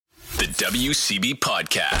WCB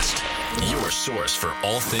Podcast, your source for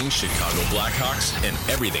all things Chicago Blackhawks and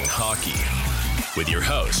everything hockey. With your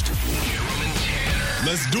host, Jerome and Tanner.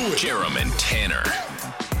 Let's do it. Jerome and Tanner.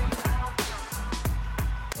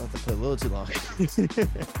 I'll have to play a little too long.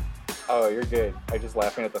 Oh, you're good. I'm just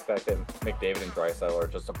laughing at the fact that McDavid and Draisaitl are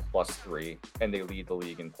just a +3, and they lead the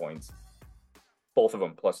league in points. Both of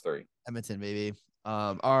them +3. Edmonton, baby.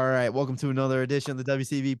 All right. Welcome to another edition of the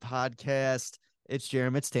WCB Podcast. It's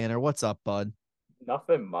Jeremy. It's Tanner. What's up, bud?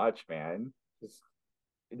 Nothing much, man. Just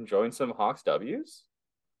enjoying some Hawks W's.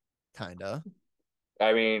 Kinda.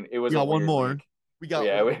 I mean, it was We got one more. week. We got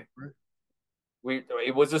one more.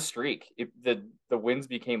 It was a streak. The wins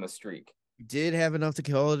became a streak. We did have enough to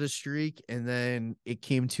call it a streak, and then it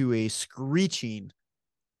came to a screeching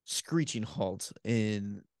halt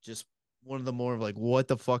in just one of the more of like, what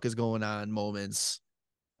the fuck is going on moments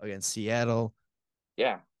against Seattle.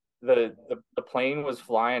 Yeah. The plane was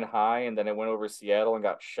flying high, and then it went over Seattle and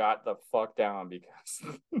got shot the fuck down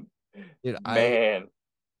because, Dude, man.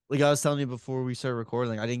 Like I was telling you before we started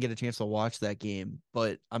recording, I didn't get a chance to watch that game,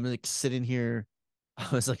 but I'm like sitting here. I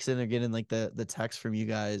was like sitting there getting like the text from you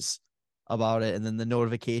guys about it, and then the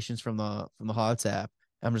notifications from the Hots app.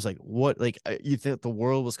 I'm just like, what? Like, you think the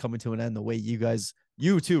world was coming to an end the way you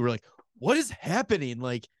two were like, what is happening?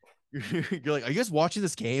 Like, you're like, are you guys watching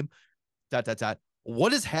this game? ...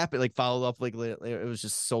 What is happening? Like, followed up, like, it was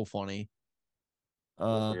just so funny.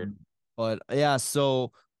 Weird. But yeah,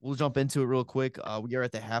 so we'll jump into it real quick. We are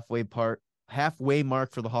at the halfway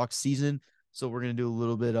mark for the Hawks season, so we're gonna do a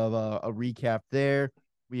little bit of a recap there.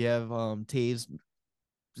 We have Taves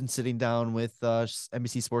been sitting down with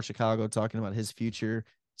NBC Sports Chicago talking about his future,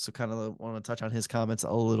 so kind of want to touch on his comments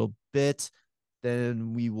a little bit.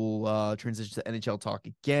 Then we will transition to NHL talk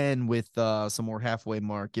again with some more halfway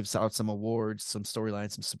mark, give out some awards, some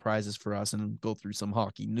storylines, some surprises for us, and go through some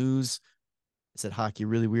hockey news. I said hockey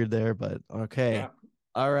really weird there, but okay. Yeah.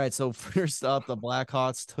 All right, so first up, the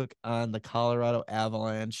Blackhawks took on the Colorado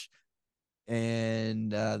Avalanche,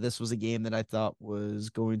 and this was a game that I thought was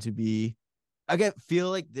going to be – feel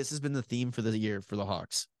like this has been the theme for the year for the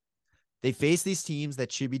Hawks. They face these teams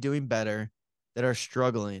that should be doing better, that are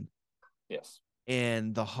struggling. Yes.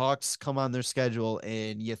 And the Hawks come on their schedule,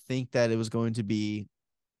 and you think that it was going to be,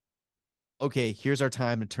 okay, here's our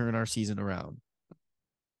time to turn our season around.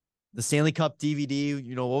 The Stanley Cup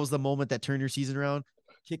DVD, what was the moment that turned your season around?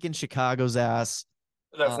 Kicking Chicago's ass.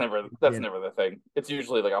 That's never the thing. It's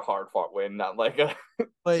usually like a hard fought win, not like a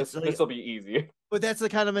this will be easy. But that's the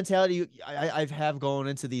kind of mentality I have going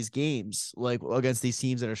into these games, like against these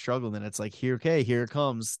teams that are struggling. And it's like, here it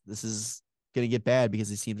comes. This is gonna get bad because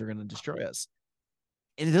these teams are gonna destroy us.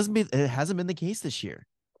 And it hasn't been the case this year.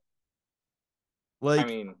 Like, I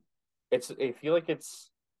mean, I feel like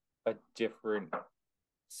it's a different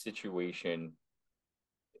situation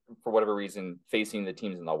for whatever reason facing the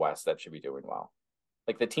teams in the West that should be doing well.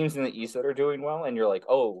 Like the teams in the East that are doing well, and you're like,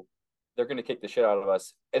 oh, they're going to kick the shit out of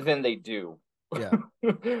us, and then they do. Yeah.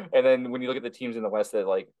 And then when you look at the teams in the West that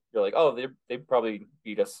you're like, oh, they probably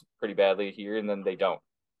beat us pretty badly here, and then they don't.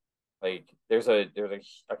 Like there's I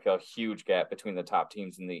feel a huge gap between the top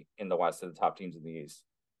teams in the West and the top teams in the East.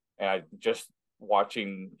 And I just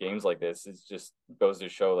watching games like this is just goes to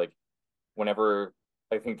show, like, whenever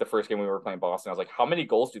I think the first game we were playing Boston, I was like, how many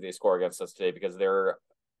goals do they score against us today? Because they're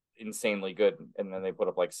insanely good. And then they put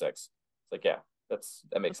up like 6. It's like, yeah,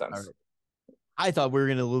 that makes sense. Right. I thought we were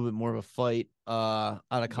going to a little bit more of a fight out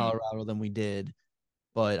of Colorado than we did.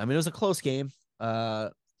 But I mean, it was a close game.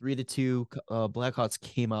 3-2. Blackhawks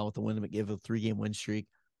came out with the win to give a 3-game win streak.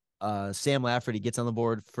 Sam Lafferty gets on the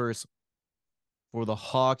board first for the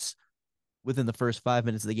Hawks within the first 5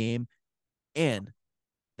 minutes of the game. And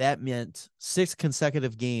that meant 6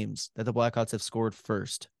 consecutive games that the Blackhawks have scored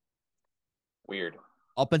first. Weird.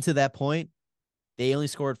 Up until that point, they only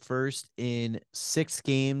scored first in 6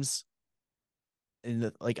 games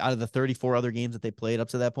out of the 34 other games that they played up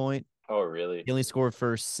to that point. Oh, really? They only scored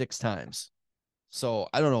first 6 times. So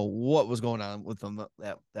I don't know what was going on with them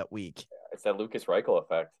that week. It's that Lucas Reichel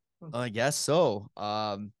effect. I guess so.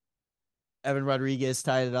 Evan Rodriguez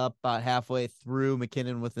tied it up about halfway through.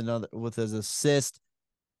 McKinnon with his assist.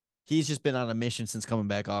 He's just been on a mission since coming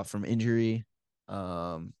back off from injury.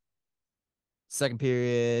 Second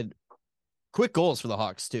period, quick goals for the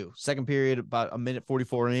Hawks too. Second period, about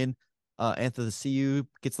 1:44 in. Anthony Ciu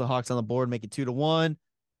gets the Hawks on the board, make it 2-1,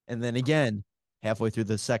 and then again, halfway through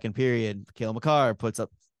the second period, Cale Makar puts up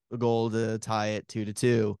a goal to tie it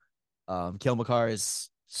 2-2. Cale Makar is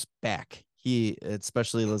back. He,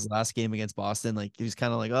 especially his last game against Boston, like he was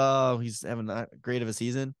kind of like, oh, he's having not great of a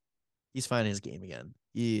season. He's finding his game again.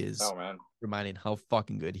 He is Oh man, reminding how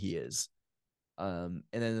fucking good he is. And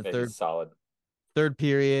then the yeah, he's solid. third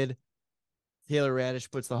period, Taylor Radish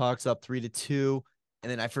puts the Hawks up 3-2.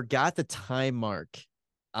 And then I forgot the time mark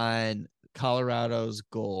on Colorado's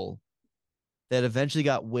goal that eventually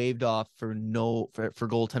got waved off for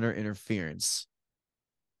goaltender interference.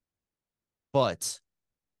 But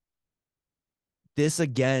this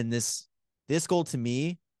goal to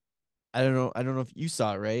me, I don't know if you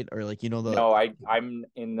saw it, right? Or like the No, I'm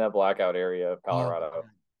in the blackout area of oh, Colorado.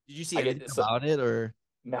 did you see I anything get so, about it or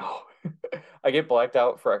no, I get blacked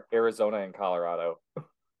out for Arizona and Colorado.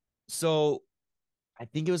 so I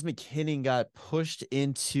think it was McKinnon got pushed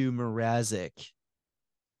into Mrazek.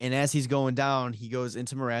 And as he's going down, he goes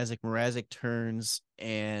into Mrazek. Mrazek turns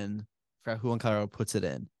and I forgot who on Colorado puts it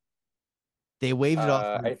in. They waved it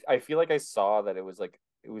off. I feel like I saw that it was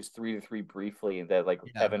 3-3 briefly, and that like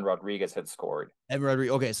Yeah. Evan Rodriguez had scored. Evan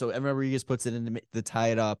Rodriguez. Okay, so Evan Rodriguez puts it in to tie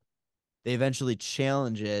it up. They eventually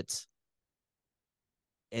challenge it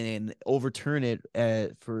and overturn it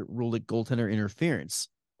for ruled it goaltender interference.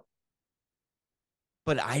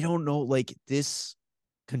 But I don't know. Like this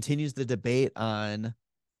continues the debate on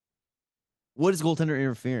what is goaltender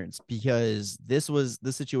interference, because this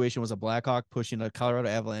situation was a Blackhawk pushing a Colorado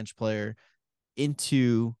Avalanche player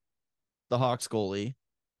into the Hawks goalie,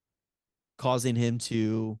 causing him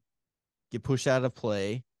to get pushed out of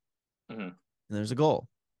play, and there's a goal.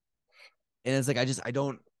 And it's like I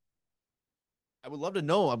would love to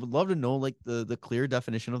know. I would love to know like the clear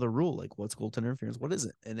definition of the rule. Like what's goaltender interference? What is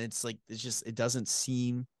it? And it's like it doesn't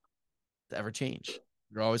seem to ever change.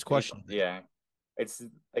 You're always questioning it. Yeah, it's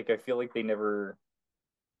like I feel like they never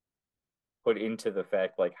put into the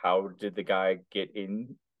fact like how did the guy get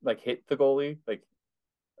in, like hit the goalie, like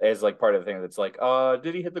as like part of the thing that's like,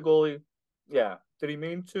 did he hit the goalie? Yeah. Did he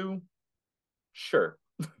mean to? Sure.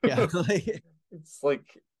 Yeah. It's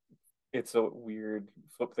like it's a weird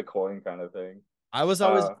flip the coin kind of thing. I was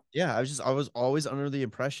always I was always under the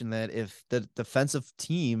impression that if the defensive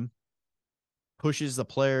team pushes the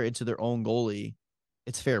player into their own goalie,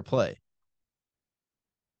 it's fair play.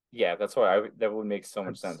 Yeah, that's why that would make so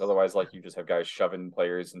much sense. Otherwise, like you just have guys shoving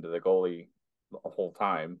players into the goalie the whole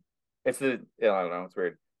time. I don't know, it's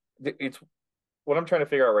weird. It's what I'm trying to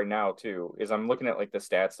figure out right now too is I'm looking at like the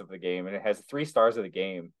stats of the game, and it has 3 stars of the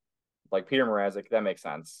game. Like Peter Mrazek, that makes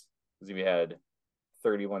sense because he had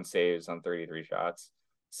 31 saves on 33 shots.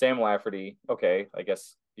 Sam Lafferty, okay, I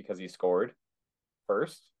guess because he scored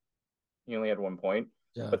first, he only had 1 point.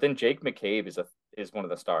 Yeah. But then Jake McCabe is one of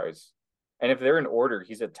the stars, and if they're in order,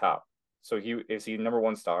 he's at top. So is he number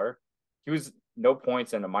 1 star? He was no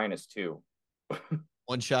points and a -2.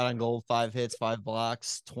 One shot on goal, 5 hits, 5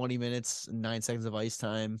 blocks, 20 minutes and 9 seconds of ice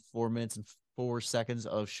time, 4 minutes and 4 seconds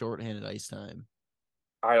of shorthanded ice time.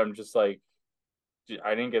 I'm just like,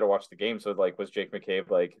 I didn't get to watch the game, so like, was Jake McCabe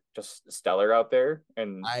like just stellar out there?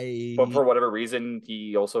 But for whatever reason,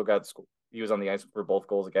 he also he was on the ice for both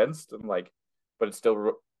goals against. And like, but it's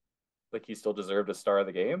still like he still deserved a star of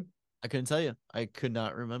the game. I couldn't tell you. I could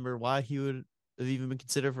not remember why he would have even been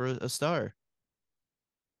considered for a star.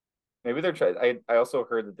 Maybe they're trying. I also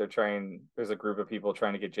heard that they're trying. There's a group of people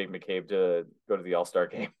trying to get Jake McCabe to go to the All-Star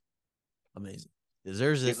game. Amazing.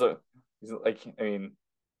 Deserves it. He's like, I mean,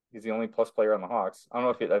 he's the only plus player on the Hawks. I don't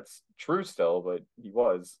know if that's true still, but he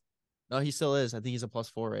was. No, he still is. I think he's a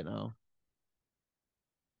 +4 right now.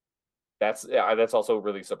 That's also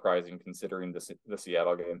really surprising considering the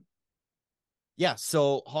Seattle game. Yeah,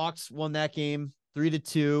 so Hawks won that game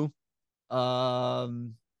 3-2.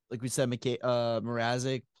 Like we said,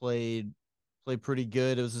 Mrazek played pretty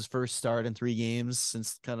good. It was his first start in 3 games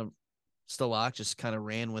since kind of Stalock just kind of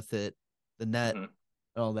ran with it, the net, and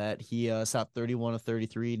all that. He stopped 31 of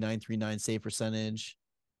 33, 939 save percentage.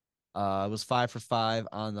 Was 5 for 5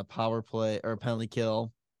 on the power play or penalty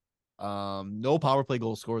kill. No power play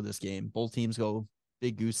goal scored this game. Both teams go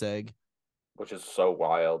big goose egg, which is so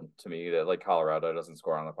wild to me that like Colorado doesn't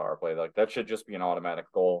score on the power play. Like that should just be an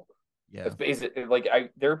automatic goal. Yeah, it's basically like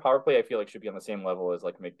their power play. I feel like should be on the same level as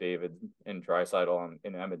like McDavid and Draisaitl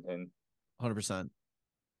in Edmonton. 100%.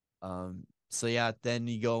 So yeah, then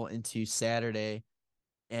you go into Saturday,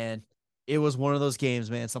 and it was one of those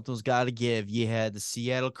games, man. Something's got to give. You had the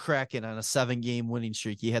Seattle Kraken on a 7-game winning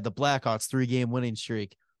streak. You had the Blackhawks 3-game winning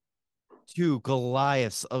streak. 2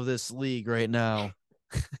 Goliaths of this league right now.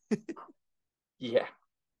 Yeah.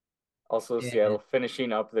 Also, Seattle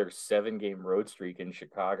finishing up their 7-game road streak in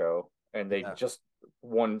Chicago, and they just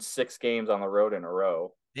won 6 games on the road in a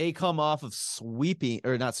row. They come off of shutting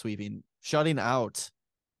out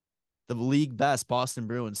the league best Boston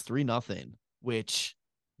Bruins 3-0, which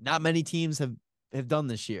not many teams have done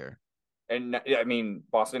this year. And I mean,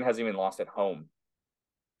 Boston hasn't even lost at home.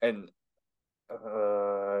 And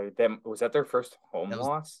them was that their first home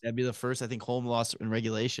loss That'd be the first, I think, home loss in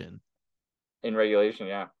regulation. in regulation?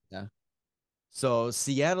 Yeah. Yeah. So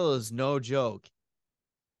Seattle is no joke.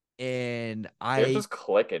 And They're just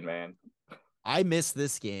clicking, man. I missed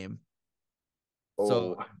this game.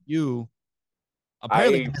 So Oh, you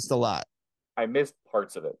apparently I missed a lot. I missed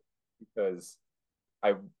parts of it because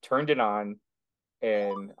I turned it on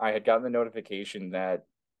and I had gotten the notification that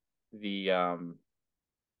the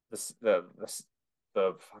the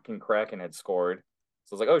the fucking Kraken had scored.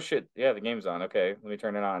 So I was like, oh shit, yeah, the game's on. Okay, let me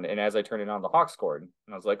turn it on. And as I turned it on, the Hawks scored,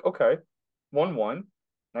 and I was like, okay, 1-1,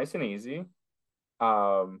 nice and easy.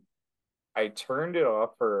 Um, I turned it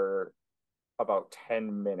off for about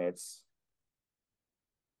 10 minutes,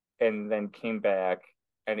 and then came back,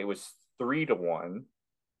 and it was 3-1,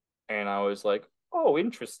 and I was like, oh,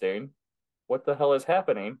 interesting. What the hell is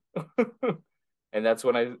happening? And that's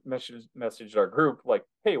when I messaged our group like,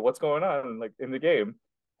 hey, what's going on like in the game?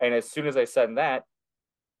 And as soon as I said that,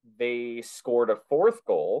 they scored a fourth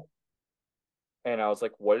goal. And I was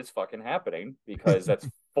like, what is fucking happening? Because that's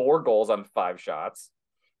 4 goals on 5 shots.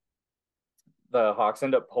 The Hawks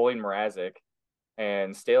end up pulling Mrazek,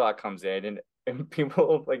 and Stalock comes in, and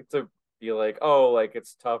people like to be like, oh, like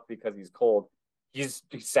it's tough because he's cold. He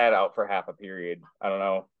sat out for half a period. I don't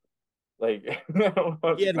know. Like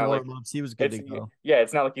He had like warm-ups. He was good to go. yeah,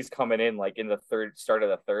 it's not like he's coming in like in the start of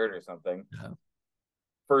the third or something. Yeah.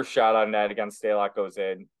 First shot on net against Stalock goes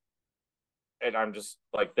in, and I'm just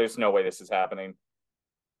like, there's no way this is happening.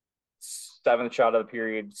 7th shot of the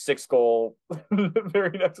period, 6th goal, the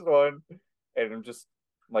very next one, and I'm just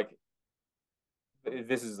like,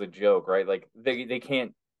 this is a joke, right? Like they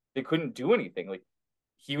couldn't do anything. Like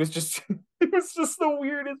he was just it was just the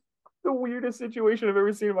weirdest situation I've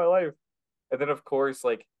ever seen in my life. And then of course,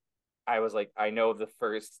 like I was like, I know the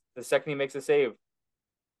second he makes a save,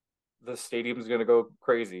 the stadium's gonna go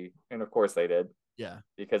crazy. And of course they did. Yeah.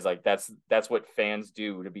 Because like that's what fans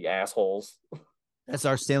do, to be assholes. That's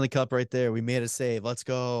our Stanley Cup right there. We made a save. Let's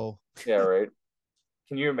go. Yeah, right.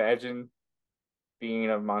 Can you imagine being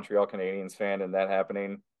a Montreal Canadiens fan and that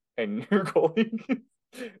happening, and your goalie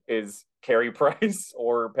is Carey Price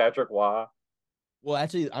or Patrick Waugh? Well,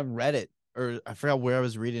 actually, on Reddit, or I forgot where I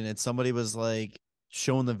was reading it, somebody was like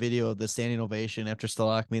showing the video of the standing ovation after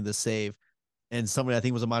Stalock made the save. And somebody, I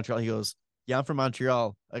think it was a Montreal, he goes, yeah, I'm from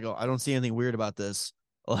Montreal. I go, I don't see anything weird about this.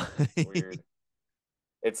 Weird.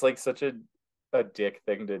 It's like such a dick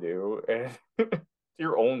thing to do. And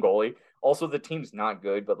your own goalie. Also, the team's not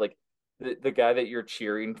good, but like the guy that you're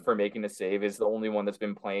cheering for making a save is the only one that's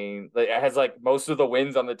been playing. Like, has like most of the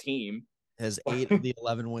wins on the team. Has 8 of the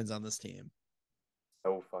 11 wins on this team.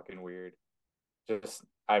 So fucking weird. Just,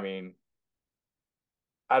 I mean,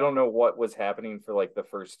 I don't know what was happening for like the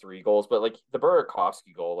first 3 goals, but like the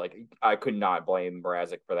Burakovsky goal, like I could not blame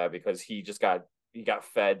Mrazek for that, because he got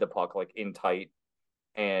fed the puck like in tight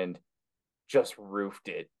and just roofed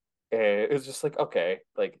it. And it was just like, okay,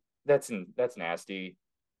 like that's nasty.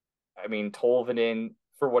 I mean, Tolvanen,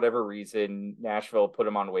 for whatever reason, Nashville put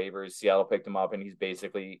him on waivers. Seattle picked him up, and he's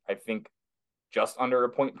basically, I think, just under a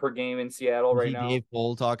point per game in Seattle right now. Dave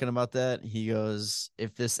Cole talking about that. He goes,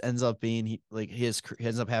 if this ends up being he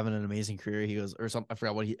ends up having an amazing career, he goes, or something. I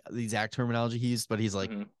forgot what the exact terminology he used, but he's like,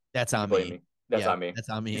 that's on me. That's on me. That's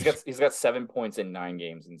on me. He's got 7 points in 9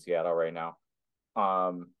 games in Seattle right now.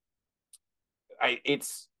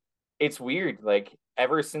 It's weird. Like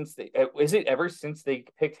ever since they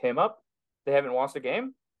picked him up, they haven't lost a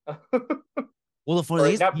game. Well, the funny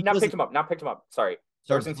thing is, not picked him up. Sorry.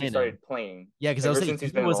 Ever since he started playing. Yeah, because I was since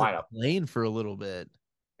he's been in the lineup. Playing for a little bit.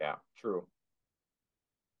 Yeah, true.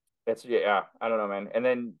 I don't know, man. And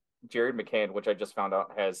then Jared McCann, which I just found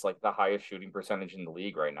out has like the highest shooting percentage in the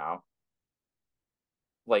league right now.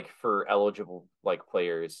 Like for eligible like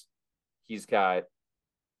players, he's got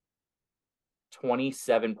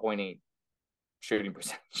 27.8 shooting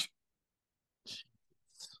percentage.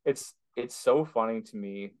 It's so funny to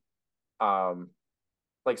me.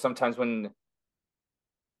 Like sometimes when,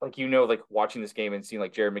 like, like watching this game and seeing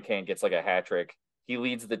like Jared McCann gets like a hat trick, he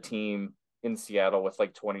leads the team in Seattle with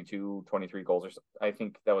like 22, 23 goals, or I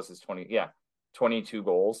think that was his 22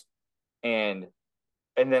 goals. And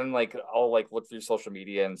then like I'll like look through social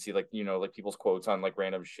media and see like, like people's quotes on like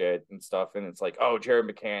random shit and stuff. And it's like, oh, Jared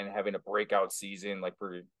McCann having a breakout season like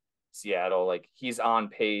for Seattle. Like he's on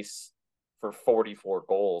pace for 44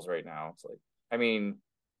 goals right now. It's like, I mean,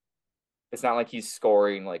 it's not like he's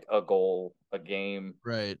scoring like a goal a game,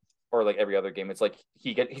 right? Or like every other game. It's like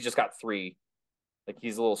he just got 3. Like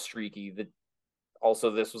he's a little streaky.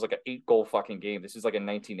 also this was like an 8-goal fucking game. This is like a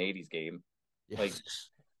 1980s game. Yeah. Like this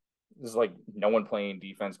is like no one playing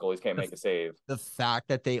defense. Goalies can't make a save. The fact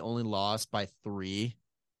that they only lost by 3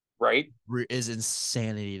 Right? is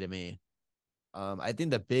insanity to me. I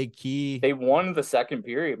think the big key. They won the second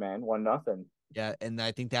period, man. 1-0. Yeah, and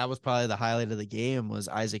I think that was probably the highlight of the game was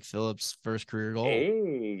Isaac Phillips' first career goal.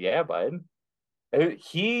 Hey, yeah, bud.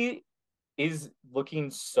 He is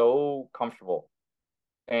looking so comfortable,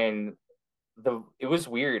 and it was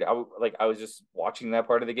weird. I was just watching that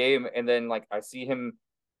part of the game, and then like I see him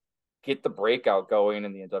get the breakout going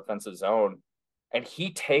in the defensive zone, and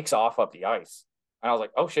he takes off up the ice, and I was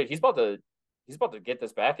like, oh shit, he's about to get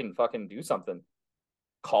this back and fucking do something.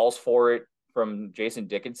 Calls for it from Jason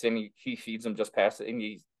Dickinson. He feeds him just past it, and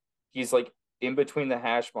he's like in between the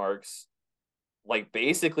hash marks, like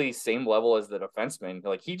basically same level as the defenseman.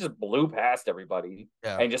 Like he just blew past everybody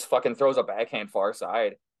and just fucking throws a backhand far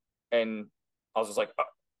side. And I was just like,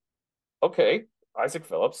 okay, Isaac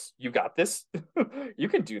Phillips, you got this. You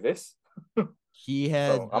can do this. He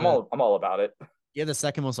had so I'm all about it. He had the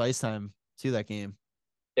second most ice time to that game.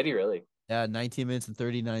 Did he really? Yeah, 19 minutes and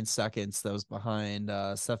 39 seconds. That was behind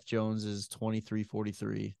Seth Jones's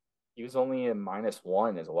 23:43. He was only a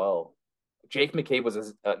 -1 as well. Jake McCabe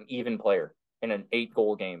was an even player in an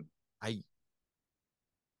 8-goal game.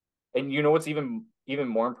 And you know what's even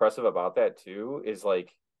more impressive about that too is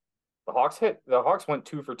like the Hawks went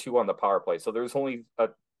 2 for 2 on the power play, so there's only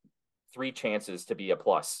 3 chances to be a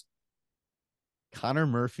plus. Connor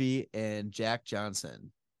Murphy and Jack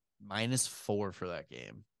Johnson -4 for that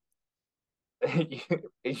game.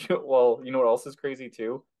 Well, you know what else is crazy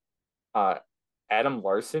too? Adam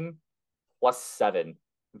Larson +7,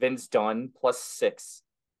 Vince Dunn +6.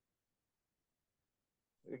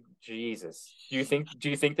 Jesus, do you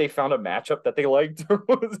think they found a matchup that they liked, or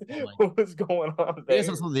what was going on there?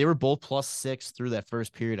 They were both +6 through that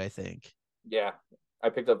first period, I think. Yeah,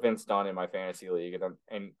 I picked up Vince Dunn in my fantasy league,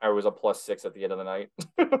 and I was a +6 at the end of the night.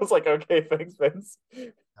 I was like, okay, thanks, Vince.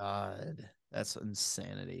 God, that's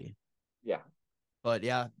insanity. Yeah, but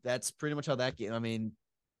yeah, that's pretty much how that game. I mean,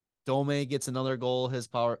 Dome gets another goal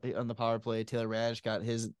on the power play. Taylor Radish got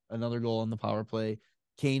another goal on the power play.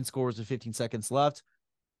 Kane scores with 15 seconds left.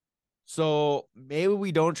 So maybe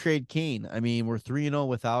we don't trade Kane. I mean, we're 3-0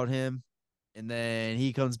 without him, and then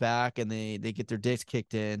he comes back and they get their dicks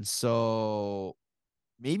kicked in. So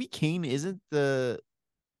maybe Kane isn't the.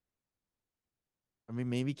 I mean,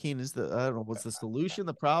 maybe Kane is the. I don't know. What's the solution?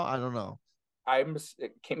 The problem? I don't know.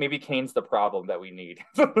 Maybe Kane's the problem that we need.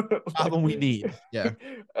 Problem we need. Yeah.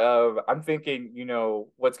 I'm thinking,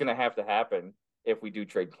 what's going to have to happen if we do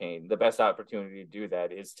trade Kane. The best opportunity to do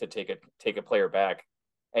that is to take a player back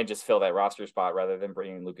and just fill that roster spot rather than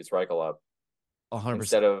bringing Lucas Reichel up.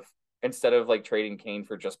 100%. Instead of like trading Kane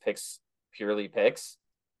for just purely picks.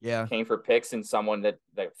 Yeah. Kane for picks and someone that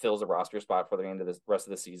fills a roster spot for the end of the rest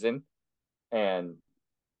of the season. And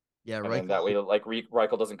Reichel, that way, like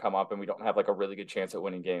Reichel doesn't come up, and we don't have like a really good chance at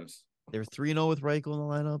winning games. They're 3-0 with Reichel in the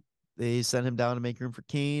lineup. They send him down to make room for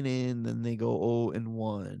Kane, and then they go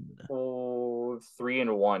 0-1.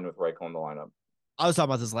 3-1 with Reichel in the lineup. I was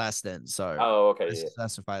talking about this last stint. Sorry. Oh, okay. Yeah.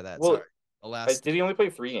 Specify that. Well, sorry. The last. Did he only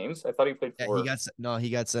play 3 games? I thought he played 4. He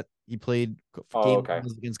got set. He played. Okay.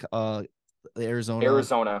 Against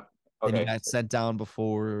Arizona. Okay. And he got sent down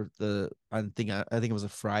before I think it was a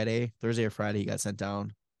Thursday or Friday. He got sent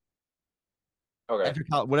down. Okay. After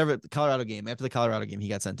the Colorado game, he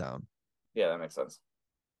got sent down. Yeah, that makes sense.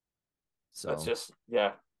 So that's just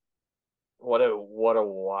What a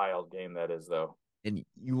wild game that is, though. And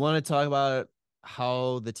you want to talk about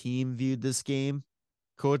how the team viewed this game?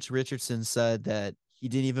 Coach Richardson said that he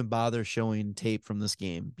didn't even bother showing tape from this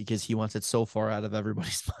game because he wants it so far out of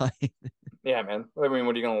everybody's mind. Yeah, man. I mean,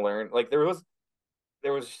 what are you going to learn? Like there was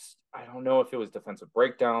I don't know if it was defensive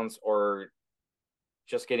breakdowns or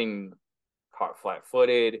just getting caught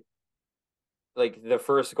flat-footed. Like the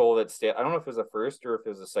first goal I don't know if it was the first or if it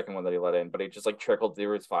was the second one that he let in, but it just like trickled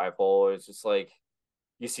through his 5-hole. It's just like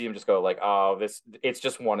you see him just go like, oh, it's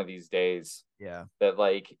just one of these days. Yeah. That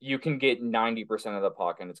like you can get 90% of the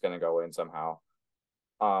puck and it's gonna go in somehow.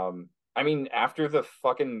 I mean, after the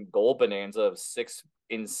fucking goal bonanza of 6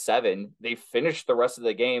 in 7, they finished the rest of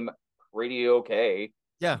the game pretty okay.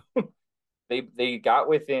 Yeah. They got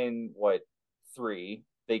within 3.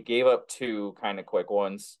 They gave up 2 kind of quick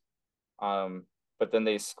ones. But then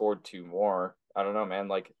they scored 2 more. I don't know, man.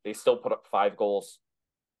 Like they still put up 5 goals.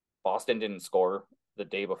 Boston didn't score the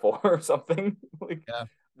day before or something.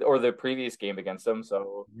 Or the previous game against them.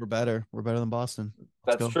 So we're better. We're better than Boston.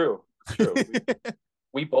 That's true. It's true.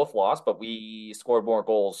 We both lost, but we scored more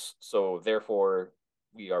goals, so therefore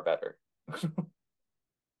we are better.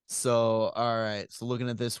 So, all right. So looking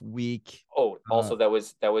at this week, Oh, uh, also that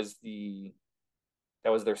was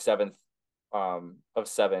their seventh of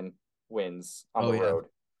seven wins on oh the yeah, road.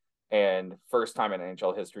 And first time in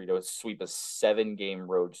NHL history to sweep a 7 game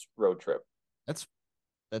road trip. that's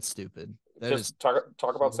that's stupid. That is Just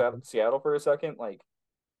talk about so Seattle for a second. Like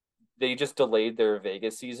they just delayed their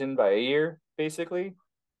Vegas season by a year, basically,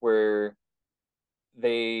 where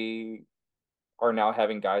they are now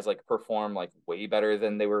having guys like perform like way better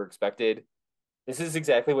than they were expected. This is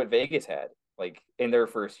exactly what Vegas had like in their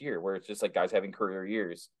first year, where it's just like guys having career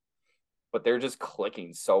years, but they're just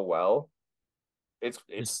clicking so well. It's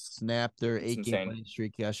it's just snapped their it's 8 game insane. winning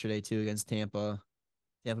streak yesterday too against Tampa.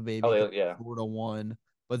 Tampa Bay Oh, beat them yeah, 4-1,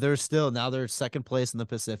 but they're still now they're second place in the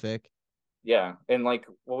Pacific. yeah, and like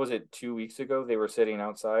what was it 2 weeks ago? They were sitting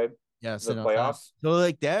outside Yeah, the sitting outside. playoffs. So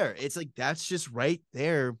like there, it's like that's just right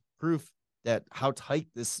there proof that how tight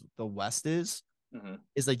the West Mm-hmm.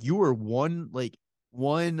 is like you were 1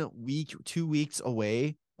 week, 2 weeks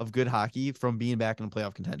away of good hockey from being back in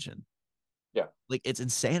playoff contention. Yeah. Like it's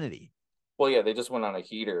insanity. Well, yeah, they just went on a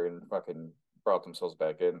heater and fucking brought themselves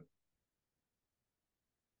back in.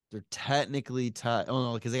 They're technically tied. Oh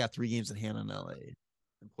no, because they got 3 games in hand on LA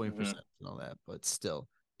and point Mm-hmm. percent and all that, but still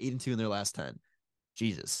 8-2 in their last 10.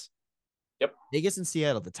 Jesus. Yep. Vegas and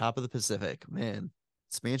Seattle, the top of the Pacific. Man,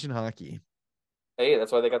 expansion hockey. Hey,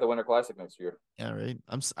 that's why they got the Winter Classic next year. Yeah, right.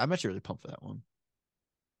 I'm actually really pumped for that one.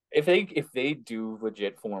 If they do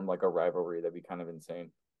legit form like a rivalry, that'd be kind of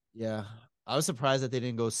insane. Yeah. I was surprised that they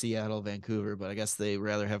didn't go Seattle, Vancouver, but I guess they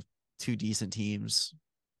rather have two decent teams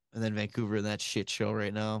and then Vancouver in that shit show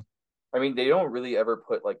right now. I mean, they don't really ever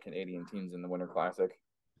put like Canadian teams in the Winter Classic.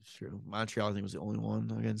 It's true. Montreal, I think, was the only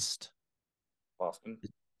one against Boston,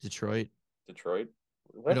 Detroit. Detroit.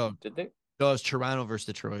 Or What no, did they? no, it was Toronto versus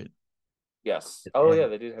Detroit. Yes. Oh And yeah,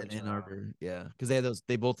 they did have Ann Toronto. Arbor. Yeah. Because they had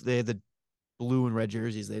the blue and red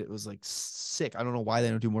jerseys. It was like sick. I don't know why they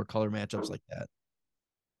don't do more color matchups like that.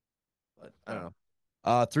 But I don't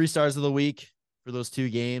Yeah. know. 3 stars of the week for those 2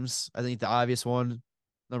 games. I think the obvious one,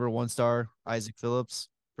 number 1 star, Isaac Phillips,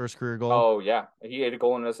 first career goal. Oh yeah, he had a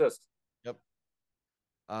goal and an assist. Yep.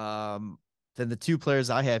 Then the 2 players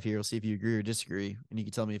I have here, we'll see if you agree or disagree, and you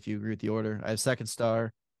can tell me if you agree with the order. I have second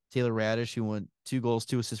star Taylor Radish, who went 2 goals,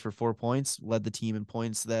 2 assists for 4 points, led the team in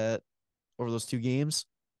points that over those 2 games.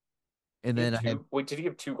 And He then had I had two. Wait, did he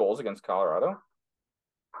have 2 goals against Colorado?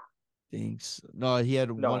 things. No, he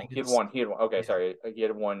had one No, he had against. one. He had one. Okay, Yeah, sorry. He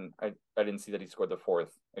had one. I didn't see that he scored the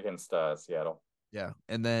fourth against Seattle. yeah.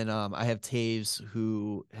 And then I have Taves,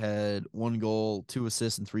 who had 1 goal, 2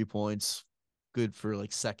 assists, and 3 points. Good for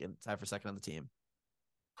like second, tie for second on the team.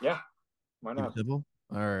 Yeah, why Keep it not? simple.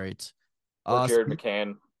 All right. Or Uh, Jared spe-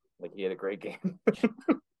 McCann. Like he had a great game.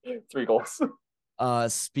 3 goals.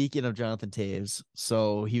 speaking of Jonathan Taves,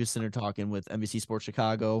 so he was sitting there talking with NBC Sports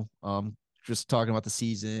Chicago, just talking about the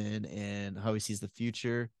season and how he sees the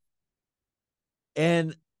future.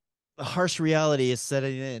 And the harsh reality is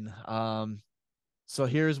setting in. So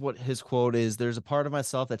here's what his quote is: "There's a part of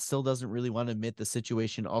myself that still doesn't really want to admit the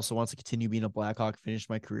situation, also wants to continue being a Blackhawk, finish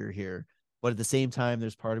my career here. But at the same time,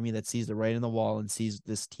 there's part of me that sees the writing on the wall and sees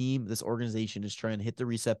this team, this organization is trying to hit the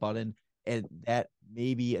reset button. And that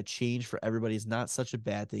maybe a change for everybody is not such a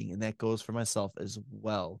bad thing. And that goes for myself as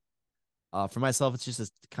well. For myself, it's just a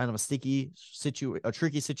kind of a a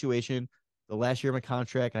tricky situation. The last year of my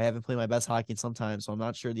contract, I haven't played my best hockey in some time, so I'm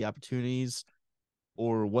not sure the opportunities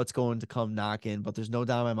or what's going to come knocking, but there's no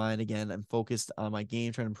doubt in my mind. Again, I'm focused on my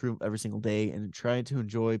game, trying to improve every single day and trying to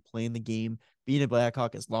enjoy playing the game, being a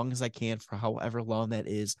Blackhawk as long as I can for however long that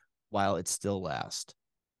is while it still lasts."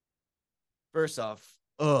 First off,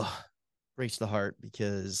 breaks the heart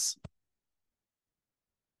because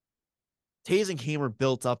Taves and Kane were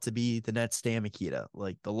built up to be the next Stan Mikita,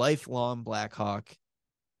 like the lifelong Blackhawk.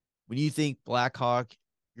 When you think Blackhawk,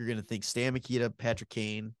 you're going to think Stan Mikita, Patrick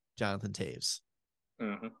Kane, Jonathan Taves.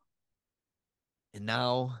 Mm-hmm. And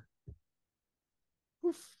now,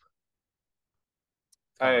 oof,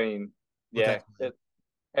 I gone. mean, yeah, Potentially.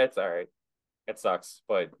 it's all right. It sucks,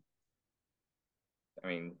 but I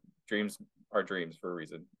mean, dreams are dreams for a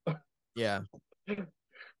reason. Yeah.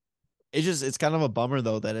 It's kind of a bummer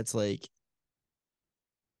though that it's like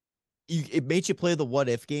it makes you play the what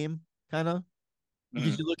if game, kind of, because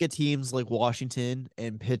Mm-hmm. you look at teams like Washington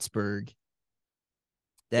and Pittsburgh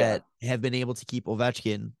Yeah, that have been able to keep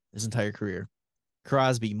Ovechkin his entire career,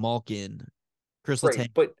 Crosby, Malkin, Chris right.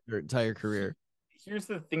 Letang But their entire career. here's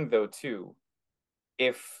the thing, though, too.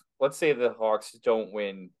 If let's say the Hawks don't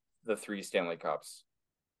win the 3 Stanley Cups,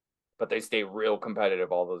 but they stay real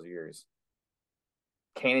competitive all those years,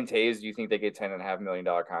 Kane and Taves, do you think they get $10.5 million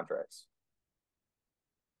contracts?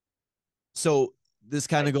 So this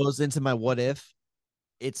kind of goes into my what if.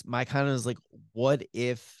 It's my kind of is like, what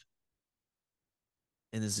if,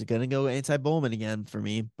 and this is gonna go anti-Bowman again for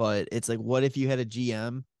me, but it's like, what if you had a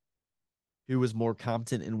GM who was more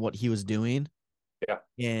competent in what he was doing, Yeah,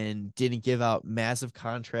 and didn't give out massive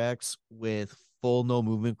contracts with full no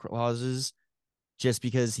movement clauses just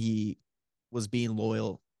because he was being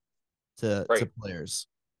loyal to right, players.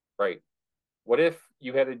 right. What if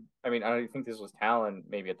you had a? I mean, I don't think this was talent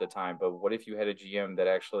maybe at the time, but what if you had a GM that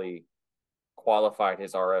actually qualified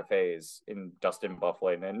his RFAs in Dustin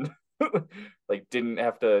Bufflin and like didn't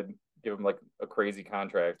have to give him like a crazy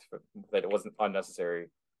contract that it wasn't unnecessary.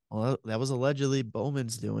 Well, that was allegedly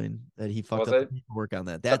Bowman's doing that. He fucked Was up the it? paperwork on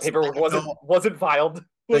that. The That's paperwork wasn't filed.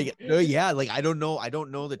 like no, yeah, like I don't know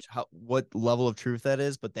what level of truth that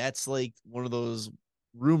is, but that's like one of those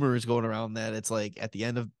rumors going around that it's like at the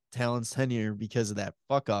end of Talon's tenure because of that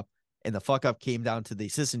fuck up, and the fuck up came down to the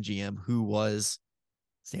assistant GM who was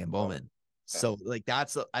Stan Bowman. Yeah. So like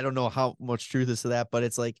that's I don't know how much truth is to that, but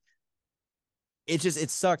it's like it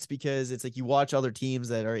sucks because it's like you watch other teams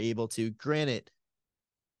that are able to. Granted,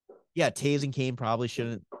 yeah, Taves and Kane probably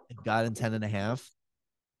shouldn't have gotten 10.5.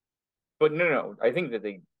 But no. I think that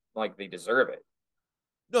they deserve it.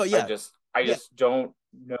 No, I yeah, just yeah, don't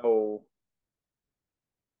know.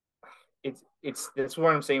 It's that's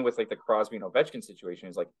what I'm saying with like the Crosby and Ovechkin situation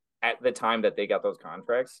is like at the time that they got those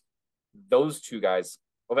contracts, those two guys,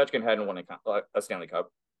 Ovechkin hadn't won a Stanley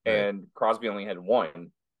Cup, right. and Crosby only had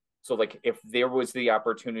one. So like if there was the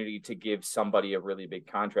opportunity to give somebody a really big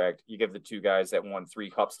contract, you give the two guys that won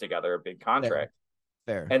 3 cups together a big Fair, contract,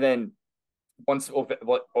 fair. and then once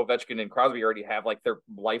Ovechkin and Crosby already have like their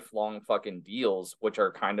lifelong fucking deals, which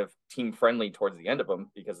are kind of team friendly towards the end of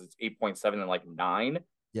them because it's 8.7 and like 9,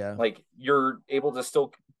 Yeah. like you're able to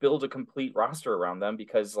still build a complete roster around them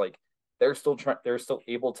because like they're still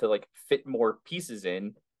able to like fit more pieces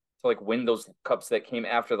in to like win those cups that came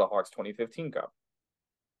after the Hawks 2015 Cup.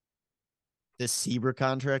 The Seabrook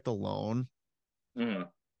contract alone, Mm-hmm.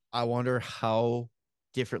 I wonder how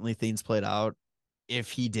differently things played out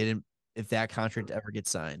if he didn't, if that contract ever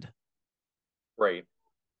gets signed. Right.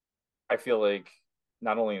 I feel like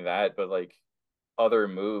not only that, but like other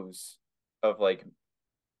moves of like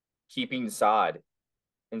keeping Saad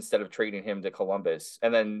instead of trading him to Columbus,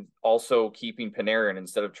 and then also keeping Panarin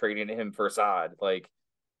instead of trading him for Saad, like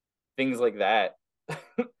things like that.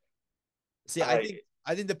 See, I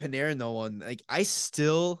I think the Panarin though one, like I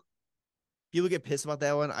still people get pissed about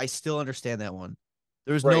that one. I still understand that one.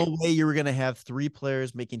 There's no right, way you were gonna have 3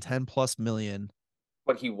 players making 10 plus million.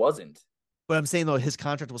 but he wasn't. But I'm saying though his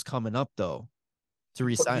contract was coming up though to He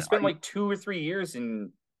resign. spent like 2 or 3 years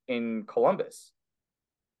in Columbus.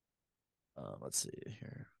 Let's see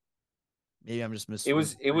here. Maybe I'm just It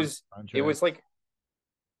was it misremembering was it contract. was like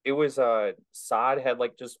it was Saad had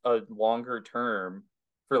like just a longer term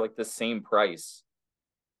for like the same price,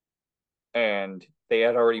 and they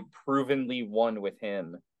had already provenly won with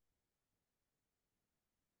him.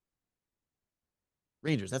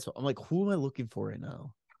 Rangers. That's what I'm like. Who am I looking for right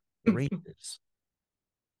now? The Rangers.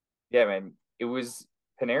 Yeah, man. It was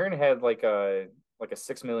Panarin had like a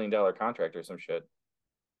 $6 million contract or some shit.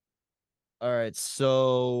 All right,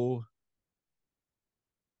 so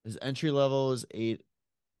his entry level is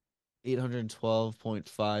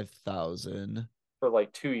 812.5 thousand. For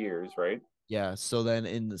like 2 years, right? Yeah, so then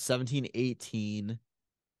in the 17-18,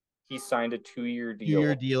 He signed a 2-year 2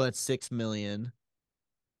 year deal. deal at 6 million,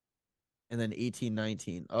 and then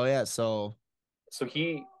 18-19. Oh yeah, so So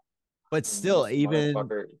but still, this even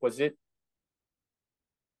motherfucker was it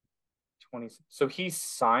 20? So he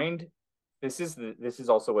signed. This is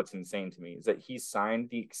also what's insane to me is that he signed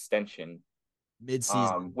the extension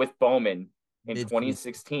mid-season, with Bowman in mid-season,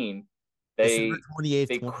 2016. December They 28th,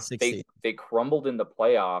 they 2016. they crumbled in the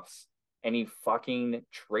playoffs, and he fucking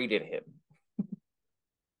traded him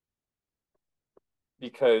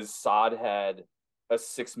because Saad had a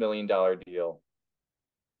 $6 million deal,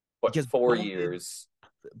 but Because 4 years.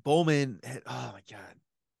 Bowman oh my god.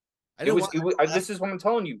 I It didn't was want it was. This is what I'm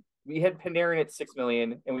telling you. We had Panarin at 6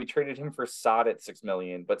 million, and we traded him for Saad at 6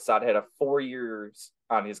 million. But Saad had a 4 years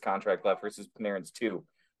on his contract left versus Panarin's 2.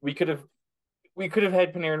 We could have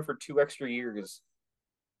had Panarin for 2 extra years,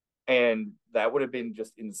 and that would have been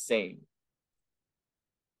just insane.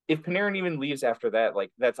 If Panarin even leaves after that,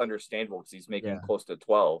 like that's understandable because he's yeah. making close to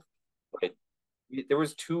 12. But there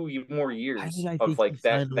was 2 more Why did years I of think he like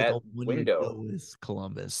that signed like that a 1 year deal window. with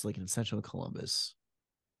Columbus, like an extension with Columbus?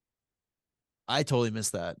 I totally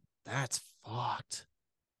missed that. That's fucked.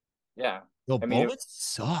 Yeah, Yo, I mean, Bowman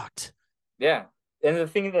sucked. yeah. And the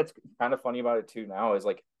thing that's kind of funny about it too now is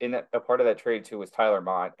like a part of that trade too was Tyler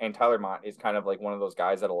Mott, and Tyler Mott is kind of like one of those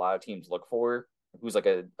guys that a lot of teams look for, who's like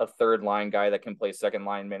a third line guy that can play second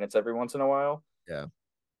line minutes every once in a while. Yeah.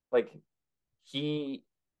 Like he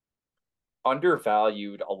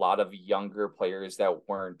undervalued a lot of younger players that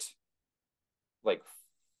weren't like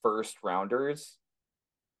first rounders.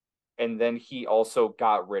 And then he also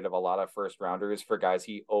got rid of a lot of first rounders for guys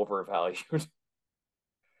he overvalued.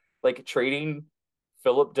 Like trading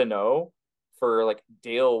Philip Deneau for like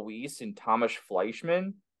Dale Weiss and Thomas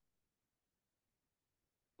Fleischman.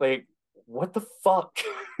 Like, what the fuck?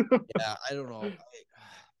 Yeah, I don't know.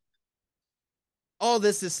 All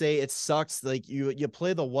this to say, it sucks. Like you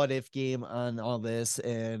play the what if game on all this,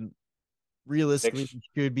 and realistically, we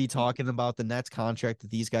should be talking about the Nets contract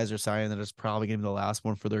that these guys are signing. That is probably going to be the last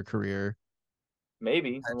one for their career.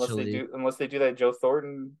 Maybe, unless they do that Joe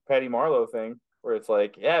Thornton, Patty Marlowe thing, where it's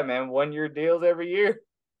like, yeah, man, 1 year deals every year.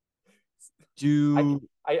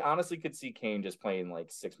 I honestly could see Kane just playing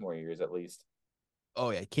like 6 more years at least.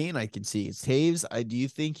 Oh yeah, Kane, I can see. It's Taves. Do you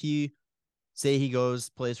think he goes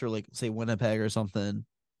plays for like say Winnipeg or something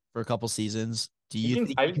for a couple seasons? Do you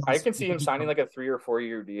think I can see him signing like a 3 or 4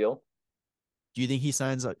 year deal? Do you think he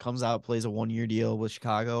comes out, plays a 1 year deal with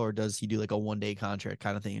Chicago, or does he do like a 1 day contract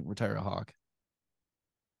kind of thing and retire a Hawk?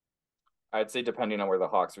 I'd say depending on where the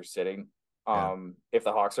Hawks are sitting. Yeah. If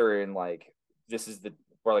the Hawks are in like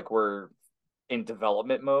we're in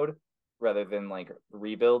development mode rather than like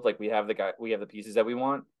rebuild, like we have the pieces that we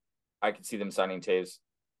want, I could see them signing Taves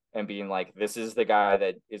and being like, this is the guy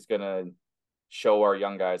that is gonna show our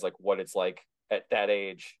young guys like what it's like at that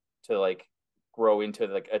age to like grow into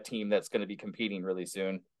like a team that's going to be competing really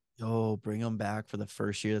soon. Yo, bring them back for the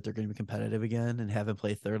first year that they're going to be competitive again and have him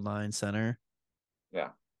play third line center. Yeah.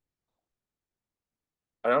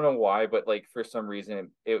 I don't know why, but like for some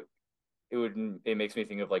reason it makes me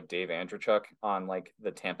think of like Dave Andrechuk on like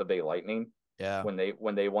the Tampa Bay Lightning. Yeah. When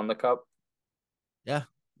they won the cup. Yeah.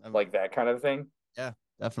 Like that kind of thing. Yeah,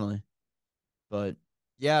 definitely. But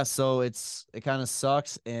yeah, so it kind of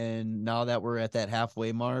sucks. And now that we're at that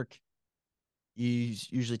halfway mark, you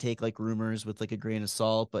usually take like rumors with like a grain of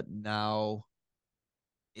salt, but now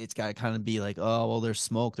it's got to kind of be like, oh, well, there's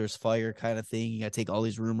smoke, there's fire kind of thing. You got to take all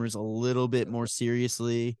these rumors a little bit more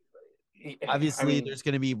seriously. Obviously, there's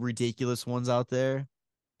going to be ridiculous ones out there.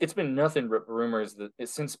 It's been nothing but rumors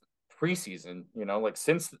since preseason, like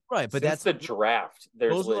since that's the draft.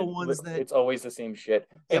 Those are the ones that it's always the same shit.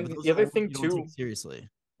 Yeah, and the other thing too, seriously.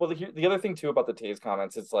 Well, the other thing too about the Taves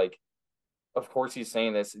comments, it's like, of course he's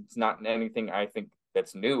saying this. It's not anything I think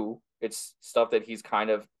that's new. It's stuff that he's kind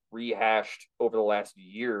of rehashed over the last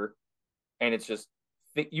year, and it's just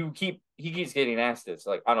he keeps getting asked this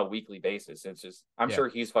like on a weekly basis. It's just I'm sure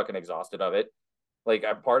he's fucking exhausted of it. Like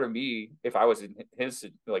a part of me, if I was in his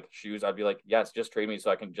like shoes, I'd be like, yes, just trade me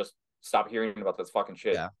so I can just stop hearing about this fucking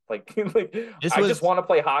shit. Yeah. Like I just want to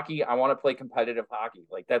play hockey. I want to play competitive hockey.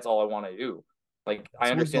 Like that's all I want to do. Like I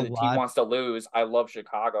understand the team wants to lose. I love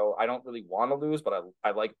Chicago. I don't really want to lose, but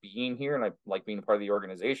I like being here and I like being a part of the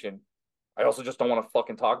organization. I also just don't want to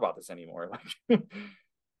fucking talk about this anymore. Like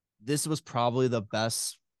this was probably the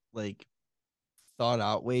best like thought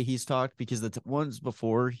out way he's talked, because the ones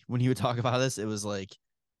before when he would talk about this, it was like,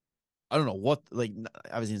 I don't know what, like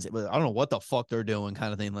I was gonna say, but I don't know what the fuck they're doing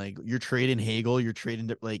kind of thing. Like you're trading Hagel, you're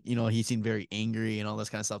trading like, he seemed very angry and all this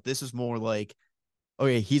kind of stuff. This is more like,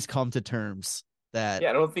 okay, he's come to terms that.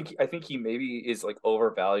 Yeah, I think he maybe is like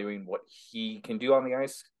overvaluing what he can do on the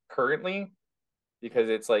ice currently, because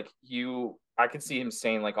it's like I could see him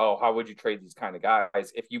saying like, oh, how would you trade these kind of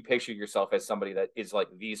guys if you picture yourself as somebody that is like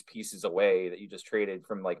these pieces away that you just traded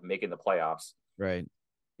from like making the playoffs, right?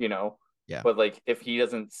 Yeah. But like if he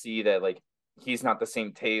doesn't see that, like he's not the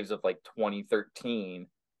same Taves of like 2013,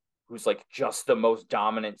 who's like just the most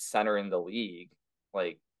dominant center in the league.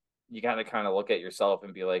 Like you got to kind of look at yourself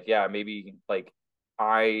and be like, yeah, maybe like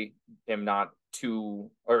I am not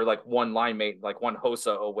two or like one line mate, like one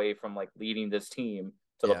Hossa away from like leading this team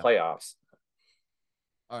to the playoffs.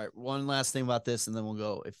 All right, one last thing about this, and then we'll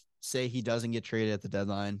go. If say he doesn't get traded at the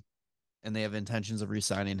deadline, and they have intentions of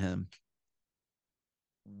re-signing him,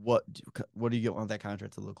 what do you want that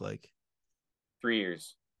contract to look like? 3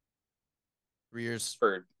 years. 3 years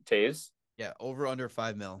for Taves? Yeah, over under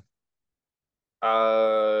 $5 million.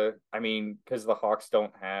 I mean, because the Hawks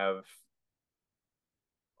don't have.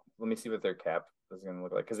 Let me see what their cap is going to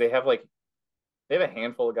look like, because they have a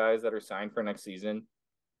handful of guys that are signed for next season,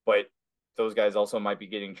 but those guys also might be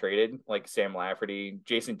getting traded, like Sam Lafferty,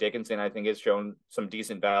 Jason Dickinson. I think has shown some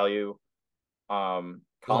decent value. Colin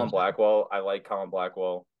Blackwell, I like Colin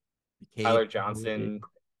Blackwell. Tyler Johnson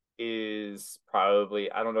is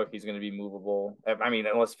probably, I don't know if he's going to be movable. I mean,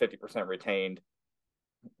 unless 50% retained,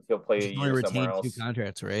 he'll play a Just only year somewhere retain two else.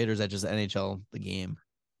 contracts, right? Or is that just NHL the game?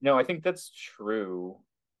 No, I think that's true.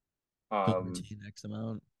 Can you retain X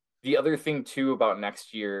amount? The other thing too about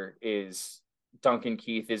next year is Duncan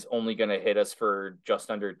Keith is only going to hit us for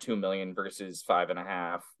just under 2 million versus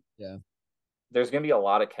 5.5. Yeah. There's going to be a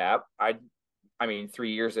lot of cap. I mean,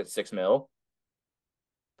 3 years at 6 mil,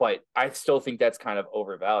 but I still think that's kind of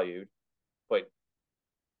overvalued. But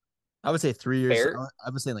I would say 3 years. fair, I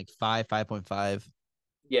would say like 5.5.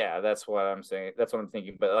 yeah, that's what I'm saying. That's what I'm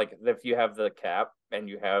thinking. But like, if you have the cap and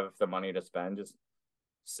you have the money to spend, just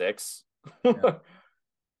 6. Yeah.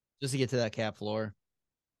 Just to get to that cap floor.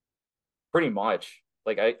 Pretty much.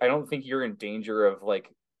 Like, I don't think you're in danger of like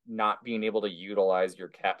not being able to utilize your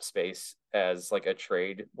cap space as like a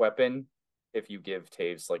trade weapon if you give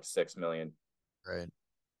Taves like 6 million. Right.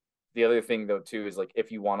 The other thing though too is like,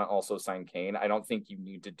 if you want to also sign Kane, I don't think you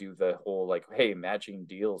need to do the whole like, hey, matching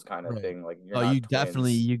deals kind of Right. thing. Like, you're Oh, you not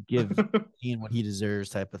definitely twins. you give Kane what he deserves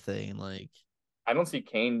type of thing. Like, I don't see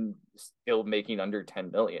Kane still making under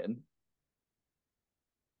 10 million.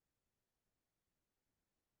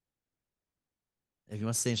 if he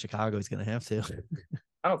wants to stay in Chicago, he's gonna have to.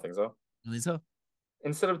 I don't think so. I think so.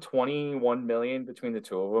 Instead of 21 million between the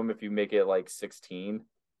two of them, if you make it like 16,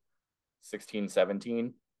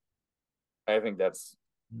 17, I think that's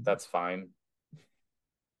fine.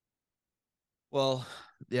 Well,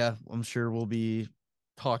 yeah, I'm sure we'll be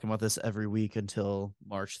talking about this every week until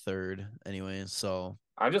March 3rd anyway. So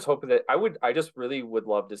I'm just hoping that I just really would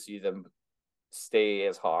love to see them stay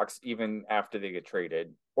as Hawks even after they get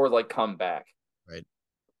traded or like come back. right.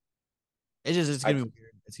 It's I gonna be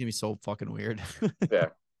weird. It's gonna be so fucking weird. Yeah. Can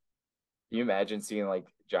you imagine seeing like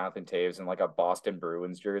Jonathan Taves in like a Boston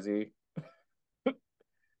Bruins jersey?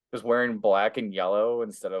 Just wearing black and yellow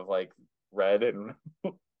instead of like red and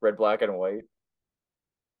red, black, and white.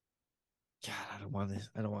 God, I don't want this.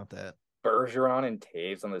 I don't want that. Bergeron and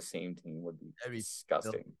Taves on the same team would be That'd be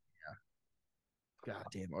disgusting. God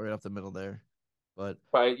damn, right off the middle there. But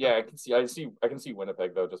Yeah, I can see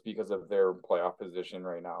Winnipeg though, just because of their playoff position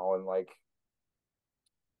right now, and like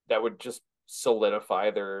that would just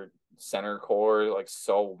solidify their center core like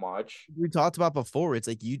so much. we talked about before, it's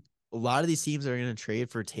like a lot of these teams that are gonna trade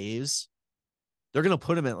for Taves, they're gonna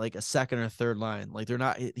put him at like a second or third line. Like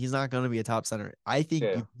he's not gonna be a top center. I think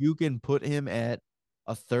Yeah, you can put him at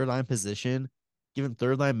a third line position, give him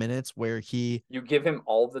third line minutes where he you give him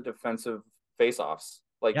all the defensive faceoffs.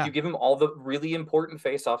 Like, yeah, you give him all the really important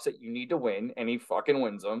faceoffs that you need to win, and he fucking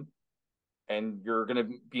wins them. And you're gonna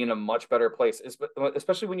be in a much better place,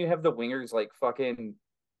 especially when you have the wingers like fucking,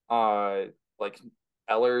 uh, like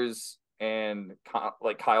Ellers and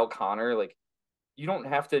like Kyle Connor. Like, you don't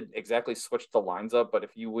have to exactly switch the lines up, but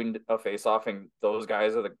if you win a face off and those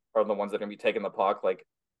guys are the ones that are gonna be taking the puck, like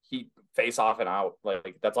he face off and out.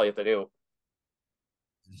 Like, that's all you have to do.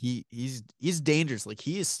 he's dangerous. Like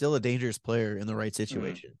he is still a dangerous player in the right Mm-hmm.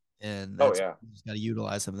 situation. And Oh that's yeah. you just gotta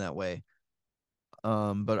utilize him that way. But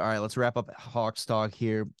all right, let's wrap up Hawks talk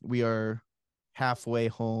here. We are halfway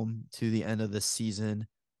home to the end of the season.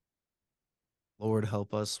 Lord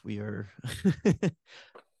help us. We are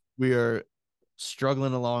we are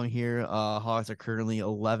struggling along here. Hawks are currently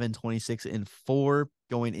 11-26-4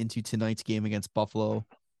 going into tonight's game against Buffalo.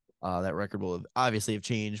 That record will obviously have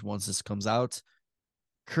changed once this comes out.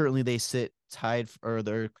 Currently, they sit tied for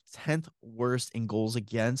their 10th worst in goals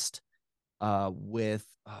against. With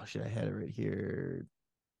I had it right here.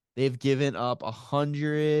 They've given up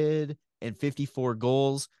 154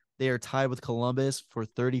 goals. They are tied with Columbus for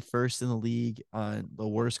 31st in the league on the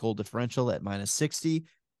worst goal differential at -60.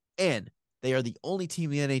 And they are the only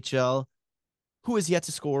team in the NHL who has yet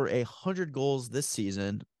to score 100 goals this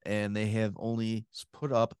season. And they have only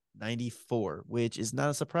put up 94, which is not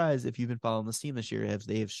a surprise if you've been following this team this year.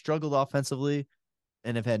 They have struggled offensively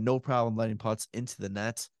and have had no problem letting putts into the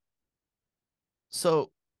net.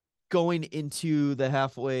 So going into the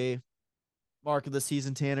halfway mark of the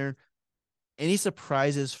season, Tanner, any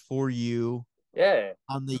surprises for you Yeah.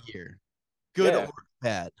 on the year? Good Yeah. or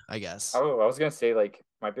bad, I guess. I was gonna say like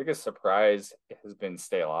my biggest surprise has been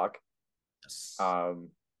Stalock. Yes.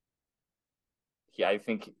 Yeah, I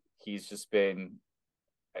think he's just been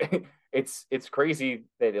it's crazy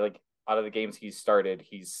that like out of the games he's started,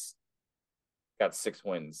 he's got 6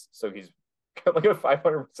 wins. So he's got like a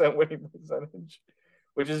 500% winning percentage,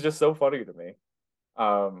 which is just so funny to me.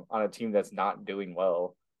 On a team that's not doing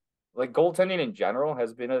well. Like, goaltending in general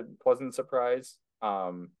has been a pleasant surprise.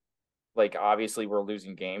 Like, obviously we're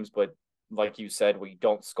losing games, but like you said, we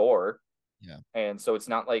don't score. Yeah. And so it's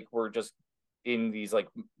not like we're just in these like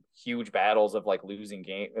huge battles of like losing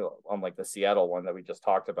game on like the Seattle one that we just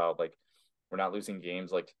talked about. Like we're not losing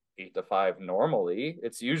games like 8-5 normally.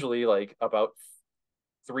 It's usually like about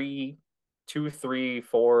 3-2, 3,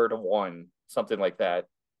 4-1, something like that.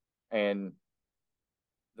 And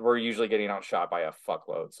we're usually getting outshot by a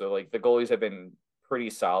fuckload. So like the goalies have been pretty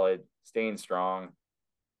solid, staying strong.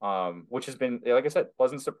 Which has been, like I said,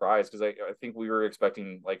 pleasant surprise because I think we were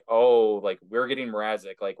expecting like, oh, like we're getting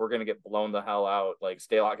Mrazek, like we're gonna get blown the hell out. Like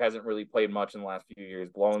Stalock hasn't really played much in the last few years.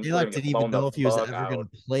 We're gonna Stalock get didn't even blown the know if he was fuck ever going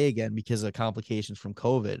out. to play again because of complications from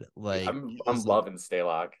COVID. Like I'm loving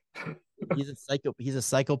Stalock. he's a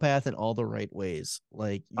psychopath in all the right ways.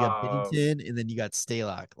 Like you got um, Binnington and then you got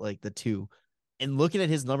Stalock, like the two. And looking at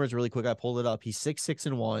his numbers really quick, I pulled it up. He's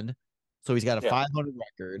 6-6-1, so he's got a yeah, 500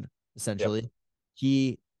 record yep. essentially.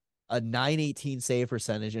 He a 918 save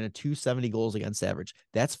percentage and a 270 goals against average.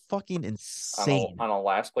 That's fucking insane On a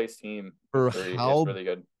last place team, for it's how really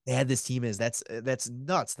good. bad this team is. That's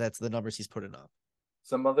nuts. That's the numbers he's putting up.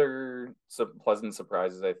 Some pleasant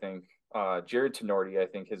surprises, I think. Jared Tenorti, I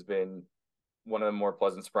think, has been one of the more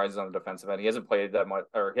pleasant surprises on the defensive end. He hasn't played that much,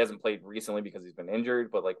 or he hasn't played recently because he's been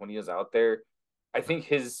injured. But like when he was out there, I think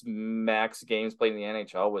his max games played in the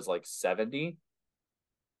NHL was like 70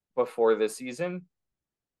 before this season.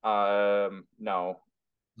 No,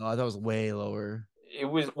 No, I thought it was way lower. it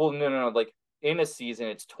was no. Like in a season,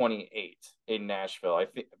 it's 28 in Nashville. I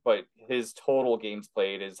think, but his total games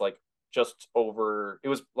played is like just over. It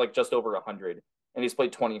was like just over 100, and he's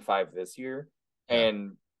played 25 this year. Yeah.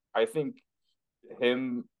 And I think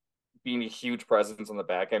him being a huge presence on the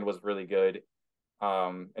back end was really good.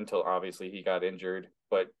 Until obviously he got injured,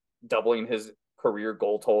 but doubling his career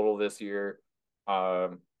goal total this year. I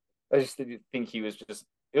just think it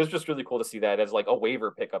was just really cool to see that as like a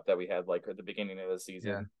waiver pickup that we had like at the beginning of the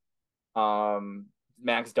Yeah. season.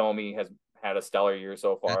 Max Domi has had a stellar year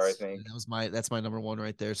so far, I think. That's my number one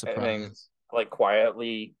right there. And then Surprise. like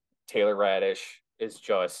quietly, Taylor Radish is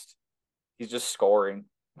just he's just scoring.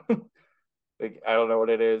 Like I don't know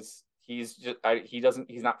what it is. He's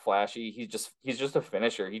not flashy. He's just a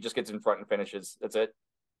finisher. He just gets in front and finishes. That's it.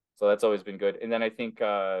 So that's always been good. And then I think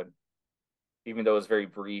even though it was very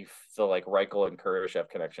brief, the like Reichel and Kurashev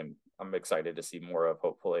connection, I'm excited to see more of,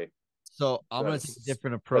 hopefully. So I'm gonna take a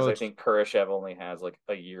different Because I approach. think Kurashev only has like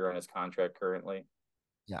a year on his contract currently.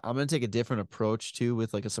 Yeah, I'm gonna take a different approach too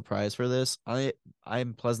with like a surprise for this.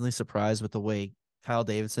 I'm pleasantly surprised with the way Kyle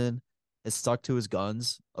Davidson is stuck to his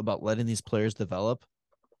guns about letting these players develop.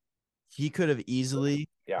 He could have easily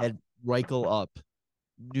Yeah. had Reichel up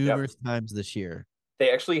Yep. numerous times this year.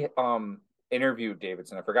 They actually interviewed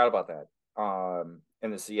Davidson. I forgot about that. In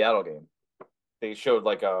the Seattle game. They showed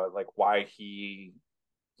like why he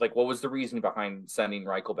like what was the reason behind sending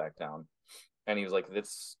Reichel back down. And he was like,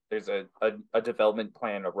 there's a development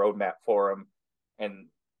plan, a roadmap for him. And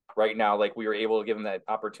right now, like we were able to give him that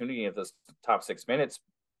opportunity of this top 6 minutes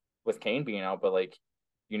with Kane being out, but like,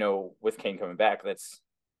 with Kane coming back,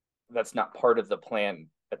 that's not part of the plan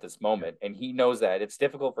at this moment. And he knows that it's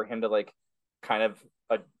difficult for him to like kind of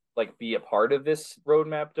like be a part of this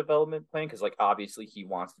roadmap development plan because like obviously he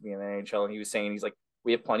wants to be in the NHL. And he was saying he's like,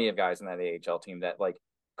 we have plenty of guys in that AHL team that like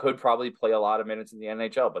could probably play a lot of minutes in the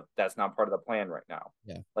NHL, but that's not part of the plan right now.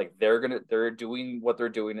 Yeah. Like they're doing what they're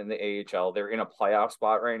doing in the AHL. They're in a playoff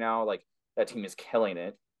spot right now. Like that team is killing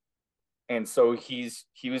it. And so he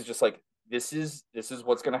was just like, this is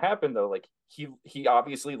what's gonna happen though. Like he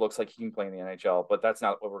obviously looks like he can play in the NHL, but that's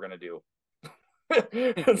not what we're gonna do. Like,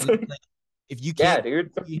 if you yeah,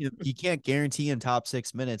 can't, dude. you can't guarantee him top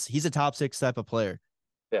 6 minutes. He's a top 6 type of player.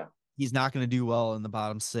 Yeah. He's not going to do well in the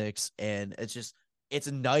bottom 6. And it's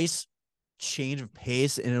a nice change of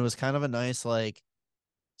pace. And it was kind of a nice, like,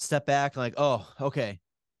 step back, like, oh, okay.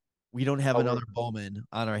 We don't have another Bowman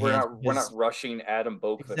on our hands. We're not rushing Adam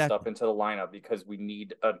Boqvist Exactly. up into the lineup because we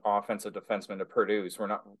need an offensive defenseman to produce. We're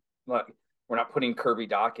not putting Kirby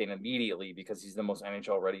Doc in immediately because he's the most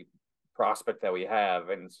NHL ready prospect that we have.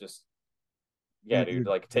 And it's just dude,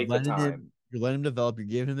 like take the time. You're letting him develop. You're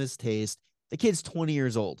giving him his taste. The kid's 20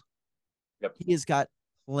 years old. Yep. He has got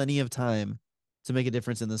plenty of time to make a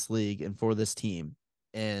difference in this league and for this team.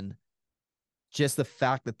 And just the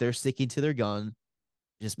fact that they're sticking to their gun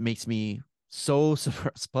just makes me so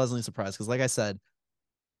pleasantly surprised. Because like I said,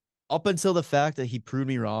 up until the fact that he proved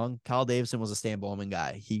me wrong, Kyle Davidson was a Stan Bowman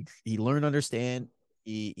guy. He learned to understand.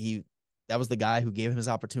 He that was the guy who gave him his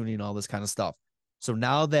opportunity and all this kind of stuff. So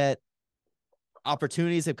now that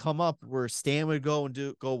opportunities have come up where Stan would go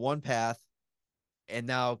one path, and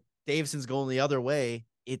now Davidson's going the other way,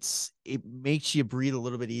 it makes you breathe a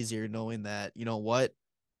little bit easier knowing that, you know what,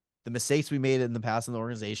 the mistakes we made in the past in the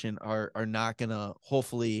organization are not gonna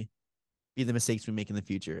hopefully be the mistakes we make in the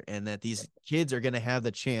future, and that these kids are gonna have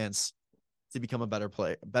the chance to become a better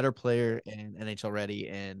player and NHL ready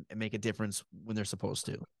and make a difference when they're supposed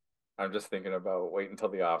to. I'm just thinking about wait until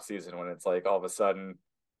the off season when it's like all of a sudden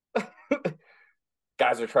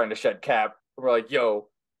guys are trying to shed cap. We're like, yo,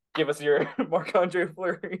 give us your Marc-Andre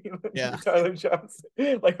Fleury, Yeah. your Tyler Johnson,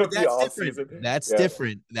 like with the all season. That's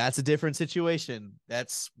different. That's a different situation.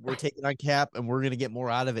 We're taking on cap and we're gonna get more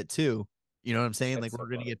out of it too. You know what I'm saying? That's like we're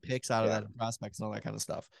so gonna get picks out of that and prospects and all that kind of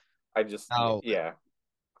stuff. I just Now,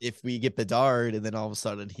 if we get Bedard and then all of a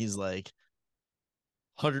sudden he's like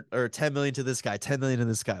 100 or 10 million to this guy, 10 million to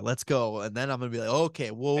this guy, let's go. And then I'm gonna be like, okay,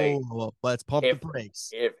 whoa, let's pump the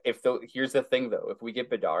brakes. Here's the thing though, if we get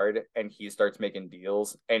Bedard and he starts making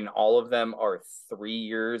deals and all of them are 3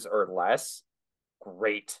 years or less,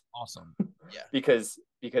 great. Awesome. Yeah. because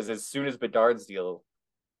as soon as Bedard's deal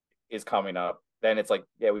is coming up, then it's like,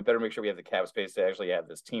 yeah, we better make sure we have the cap space to actually have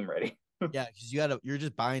this team ready. Yeah, because you're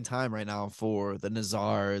just buying time right now for the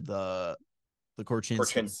Nazar, the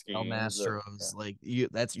Korchinski, El Mastros. Like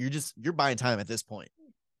you're buying time at this point.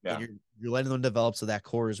 Yeah. And you're letting them develop so that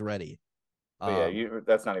core is ready. But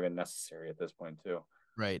that's not even necessary at this point too.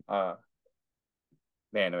 Right.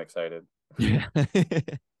 Man, I'm excited. Yeah.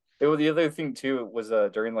 The other thing too was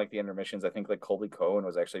during like the intermissions, I think like Colby Cohen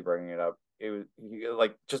was actually bringing it up. It was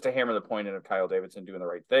like just to hammer the point in of Kyle Davidson doing the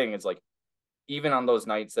right thing. It's like even on those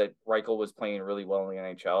nights that Reichel was playing really well in the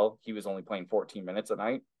NHL, he was only playing 14 minutes a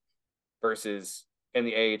night versus in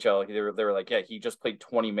the AHL, they were like, yeah, he just played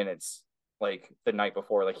 20 minutes like the night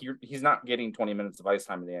before. Like he's not getting 20 minutes of ice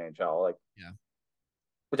time in the NHL. Like, yeah,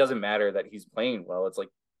 it doesn't matter that he's playing well. It's like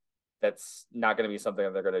that's not going to be something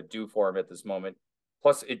that they're going to do for him at this moment.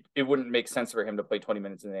 Plus, it wouldn't make sense for him to play 20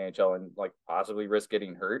 minutes in the NHL and like possibly risk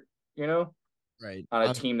getting hurt, right, on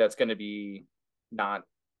a team that's going to be not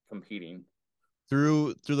competing.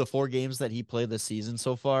 Through the 4 games that he played this season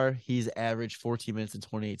so far, he's averaged 14 minutes and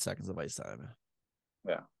 28 seconds of ice time.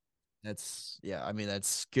 Yeah. I mean,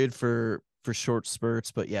 that's good for short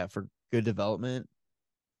spurts, but yeah, for good development,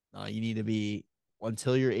 you need to be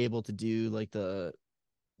until you're able to do like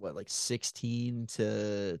 16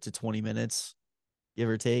 to 20 minutes, give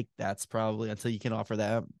or take. That's probably until you can offer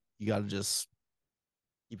that, you got to just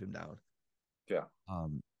keep him down. Yeah.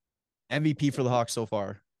 MVP for the Hawks so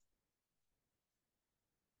far,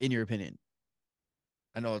 in your opinion?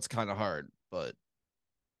 I know it's kind of hard, but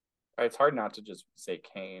it's hard not to just say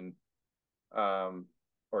Kane,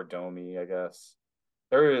 or Domi, I guess.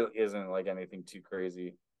 There really isn't like anything too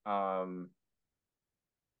crazy.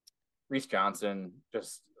 Reese Johnson,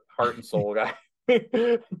 just heart and soul guy.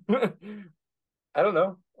 I don't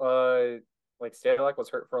know. Like Stalock was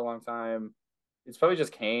hurt for a long time. It's probably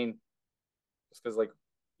just Kane, just because like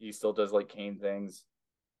he still does like Kane things.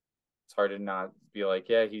 It's hard to not be like,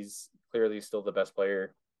 yeah, he's clearly still the best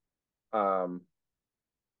player. I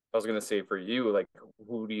was gonna say for you, like,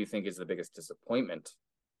 who do you think is the biggest disappointment?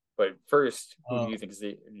 But first, who do you think is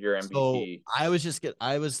your MVP? So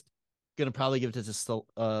I was gonna probably give it to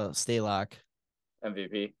Stalock.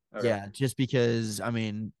 MVP. Okay. Yeah, just because I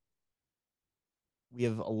mean we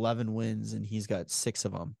have 11 wins and he's got 6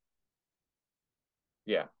 of them.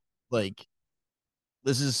 Yeah. Like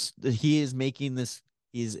he is making this.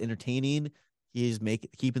 He's entertaining. He's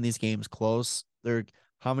keeping these games close.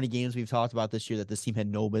 How many games we've talked about this year that this team had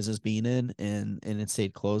no business being in, and it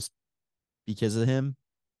stayed close because of him.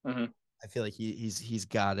 Mm-hmm. I feel like he's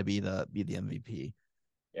got to be the MVP.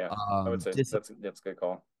 Yeah, I would say that's a good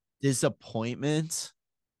call. Disappointment.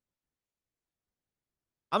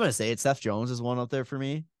 I'm gonna say it's Seth Jones is one up there for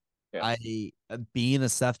me. Yeah. Being a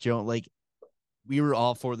Seth Jones, like we were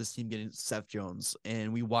all for this team getting Seth Jones,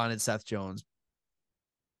 and we wanted Seth Jones,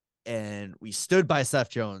 and we stood by Seth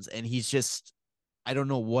Jones, and he's just, I don't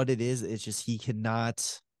know what it is. It's just he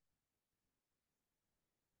cannot.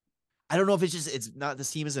 I don't know if it's not,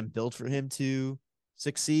 this team isn't built for him to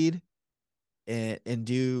succeed and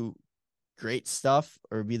do great stuff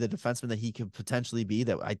or be the defenseman that he could potentially be,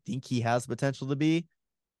 that I think he has potential to be.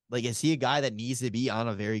 Like, is he a guy that needs to be on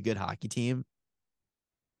a very good hockey team?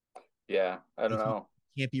 Yeah, I don't know.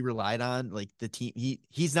 He can't be relied on. Like the team,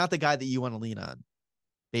 he's not the guy that you want to lean on.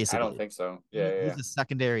 Basically, I don't think so. Yeah, he's a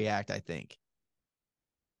secondary act, I think.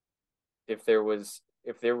 If there was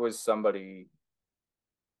somebody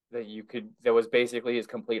that was basically his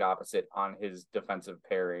complete opposite on his defensive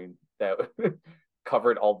pairing that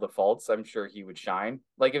covered all the faults, I'm sure he would shine.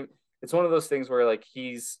 Like, it's one of those things where like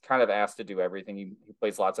he's kind of asked to do everything. He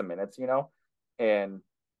plays lots of minutes, and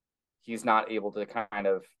he's not able to kind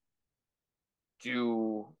of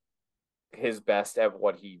do his best at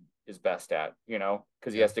what he is best at,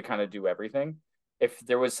 because he Yeah. has to kind of do everything. If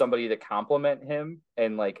there was somebody to complement him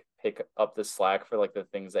and like pick up the slack for like the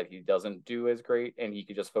things that he doesn't do as great, and he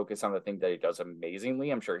could just focus on the thing that he does amazingly,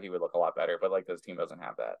 I'm sure he would look a lot better. But like this team doesn't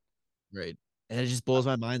have that. Right. And it just blows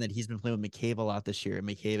my mind that he's been playing with McCabe a lot this year, and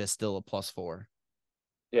McCabe is still a +4.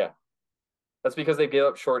 Yeah, that's because they gave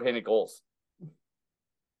up shorthanded goals.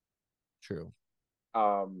 True.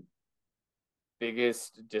 Um,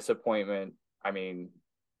 Biggest disappointment. I mean,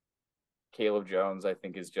 Caleb Jones, I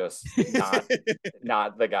think, is just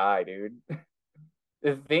not the guy, dude.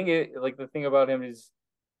 The thing about him is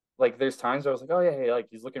like there's times where I was like, oh yeah, hey, like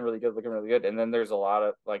he's looking really good, and then there's a lot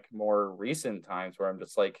of like more recent times where I'm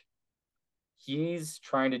just like, he's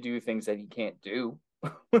trying to do things that he can't do,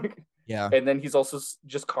 Yeah. and then he's also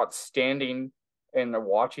just caught standing and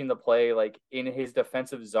watching the play like in his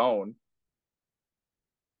defensive zone.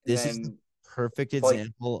 This is the Then perfect like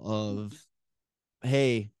example of,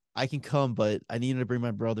 hey, I can come, but I need to bring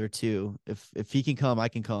my brother too. If he can come, I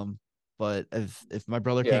can come. But if my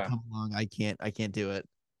brother can't yeah, come along, I can't do it.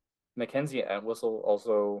 Mackenzie Entwistle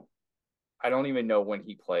also. I don't even know when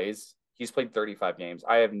he plays. He's played 35 games.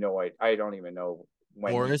 I have no idea. I don't even know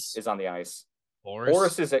when he Boris. is on the ice. Boris.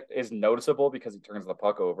 Boris is noticeable because he turns the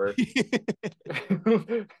puck over,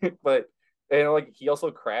 but like he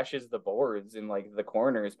also crashes the boards in like the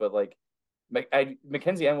corners. But like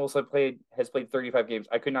Mackenzie Enwills has played 35 games.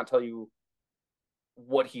 I could not tell you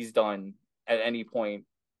what he's done at any point,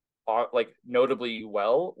 like notably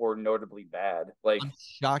well or notably bad. Like I'm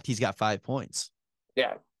shocked he's got 5 points.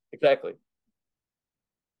 yeah, exactly.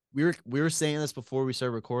 We were saying this before we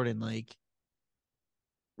started recording. Like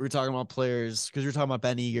we were talking about players because we were talking about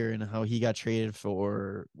Ben Eager and how he got traded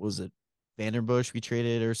for, was it Vanderbush we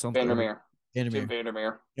traded or something, or Vandermeer, Tim Vandermeer.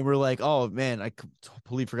 Vandermeer. And we're like, oh man, I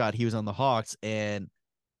completely forgot he was on the Hawks. And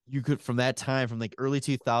you could, from that time, from like early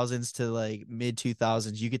 2000s to like mid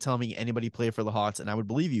 2000s, you could tell me anybody played for the Hawks and I would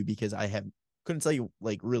believe you because I have couldn't tell you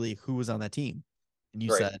like really who was on that team. And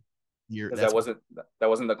you Right. said you're Because that's that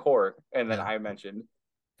wasn't the core. And then yeah. I mentioned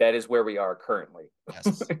that is where we are currently.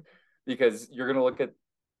 Yes. Because you're gonna look at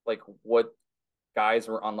like what guys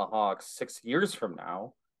were on the Hawks 6 years from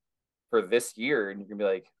now for this year, and you're gonna be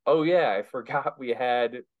like, oh yeah, I forgot we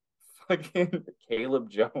had fucking Caleb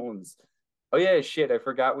Jones. Oh yeah, shit, I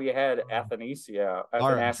forgot we had Kara. I forgot we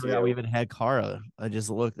Athanasio. even had Kara. I just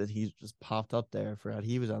looked that he just popped up there. I forgot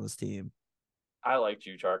he was on this team. I like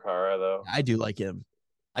Jujar Kara though. I do like him.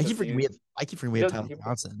 I keep Because forgetting we have Tyler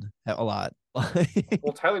Johnson a lot.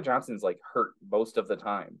 well, Tyler Johnson's like hurt most of the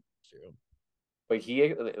time. True. But he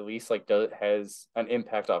at least like has an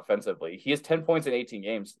impact offensively. He has 10 points in 18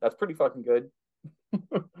 games. That's pretty fucking good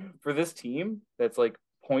for this team that's like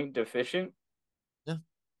point deficient. Yeah.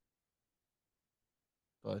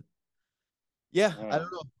 But yeah, I Yeah.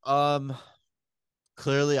 don't know.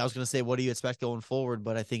 Clearly I was gonna say what do you expect going forward,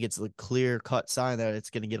 but I think it's a clear cut sign that it's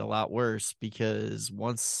gonna get a lot worse because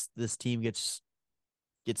once this team gets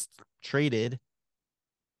traded,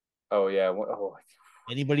 Oh yeah. Oh,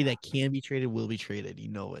 anybody that can be traded will be traded. You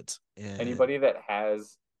know it. And anybody that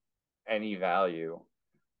has any value.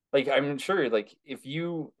 Like I'm sure like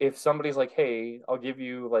if somebody's like, hey, I'll give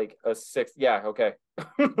you like a six, yeah, okay.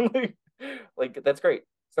 like, like that's great.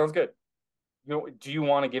 Sounds good. Do you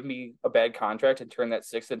want to give me a bad contract and turn that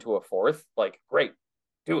sixth into a fourth? Like, great,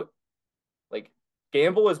 do it. Like,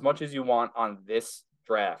 gamble as much as you want on this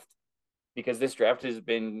draft because this draft has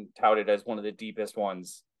been touted as one of the deepest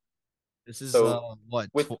ones. this is So what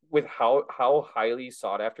with how highly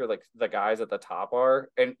sought after like the guys at the top are,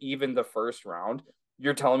 and even the first round,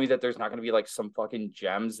 you're telling me that there's not going to be like some fucking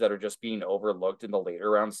gems that are just being overlooked in the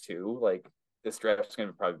later rounds too. Like this draft is going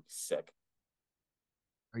to probably be sick.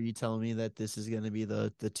 are you telling me that this is gonna be the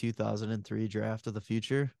 2003 draft of the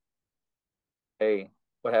future? Hey,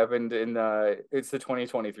 what happened in it's the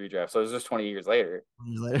 2023 draft, so it's just 20 years later.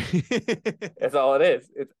 Years later. That's all it is.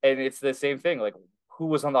 It's the same thing. Like who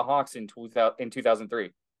was on the Hawks in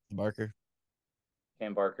 2003? Barker.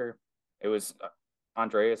 Cam Barker. It was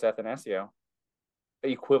Andreas Athanasio.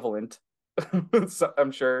 Equivalent. So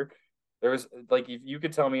I'm sure there was like if you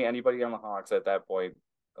could tell me anybody on the Hawks at that point,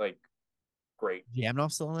 like great.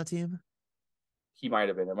 Yamnoff still on that team He might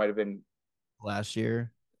have been. It might have been last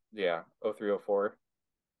year. yeah, 0304.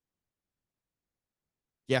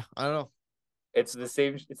 Yeah, I don't know. It's the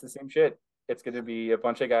same shit. It's gonna be a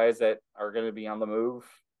bunch of guys that are gonna be on the move,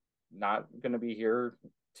 not gonna be here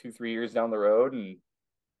 2, 3 years down the road. And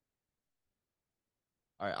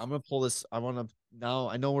All right, I'm gonna pull this. I want to now.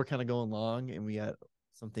 I know we're kind of going long, and we got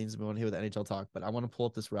some things going here with NHL talk, but I want to pull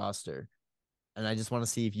up this roster, and I just want to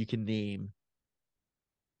see if you can name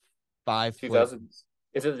 5 2000 players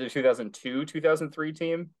Is it the 2002, 2003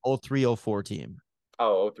 team? 0304 team.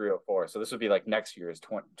 Oh, 0304. So this would be like next year's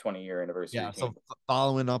 20-year anniversary Yeah. So team.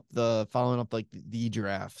 following up like the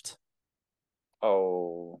draft.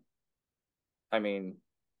 Oh, I mean,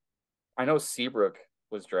 I know Seabrook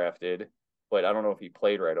was drafted, but I don't know if he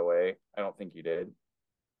played right away. I don't think he did.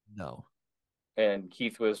 No. And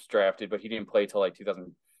Keith was drafted, but he didn't play till like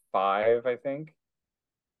 2005, I think.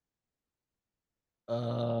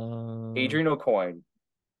 Uh, Adrian O'Coin,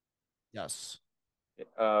 yes.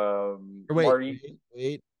 Or wait, Marty, wait,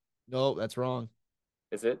 wait. No, that's wrong.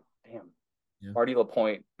 is it? Damn, Yeah. Marty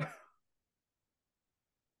Lapointe.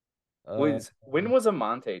 Uh, When was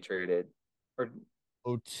Amante traded? Or did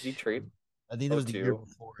oh he 02. trade? I think that Oh was the year two.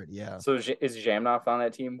 before it. Yeah. So is Jamnoff on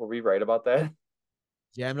that team? Were we right about that?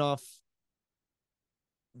 Jamnoff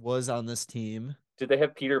was on this team. Did they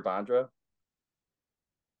have Peter Bondra?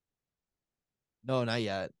 No, not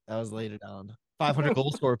yet. That was later down. 500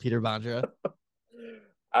 goal scorer, Peter Bondra.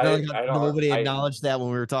 I don't Nobody I acknowledged that when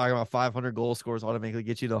we were talking about 500 goal scores automatically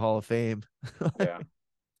get you to the Hall of Fame. yeah.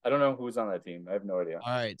 I don't know who's on that team. I have no idea.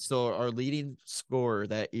 All right. So our leading scorer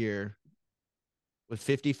that year with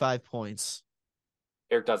 55 points,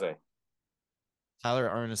 Eric Daze. Tyler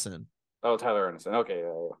Arneson. Oh, Tyler Anderson. Okay,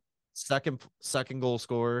 yeah. Second goal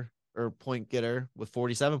scorer or point getter with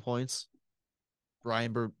 47 points,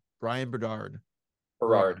 Brian Bedard.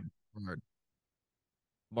 Berard. Berard.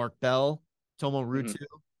 Mark Bell, Tomo Mm-hmm. Rutu,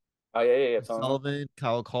 Oh yeah. Tottenham. Sullivan,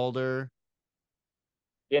 Kyle Calder,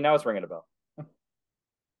 Yeah, now it's ringing a bell.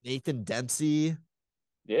 Nathan Dempsey,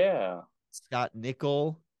 Yeah. Scott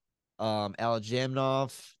Nickel, Al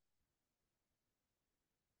Jamnov,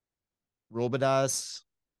 Robidas,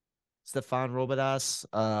 Stefan Robidas,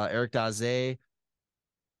 Eric Daze.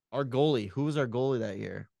 Our goalie. Who was our goalie that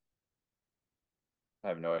year? I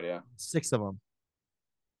have no idea. 6 of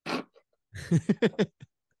them.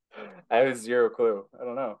 I have zero clue. I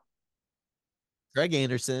don't know. Craig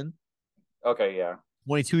Anderson, Okay, yeah.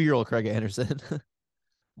 22-year-old Craig Anderson.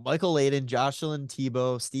 Michael Layden, Jocelyn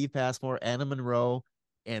Tebow, Steve Passmore, Anna Monroe,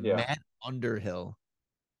 and Yeah. Matt Underhill.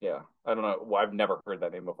 Yeah. I don't know. Well, I've never heard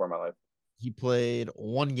that name before in my life. He played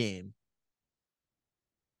one game,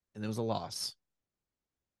 and it was a loss.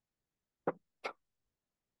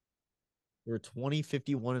 We were 20,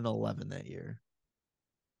 51, and 11 that year.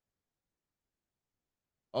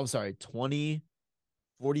 Oh, I'm sorry, 20,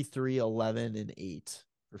 43, 11, and 8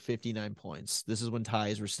 for 59 points. This is when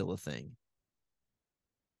ties were still a thing.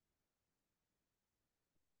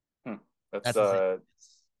 That's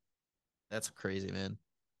That's crazy, man.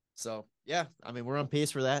 So yeah, I mean we're on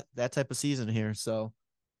pace for that type of season here. So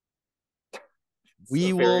it's a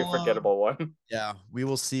we very will, forgettable one. yeah, we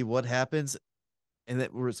will see what happens, and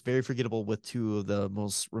that was very forgettable with two of the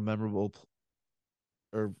most memorable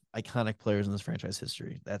or iconic players in this franchise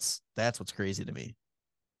history. That's what's crazy to me.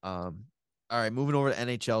 All right, moving over to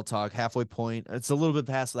NHL talk. Halfway point. It's a little bit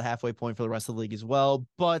past the halfway point for the rest of the league as well,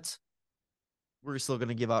 but we're still going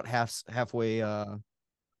to give out halfway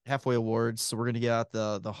awards. So we're going to get out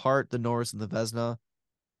the Hart, the Norris, and the Vesna.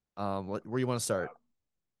 Where you want to start?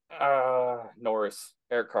 Norris,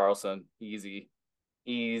 Eric Carlson, easy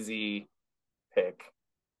pick.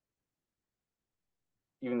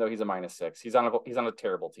 Even though he's a -6, he's on a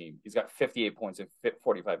terrible team. He's got 58 points in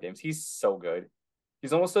 45 games. He's so good.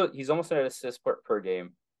 He's almost an assist per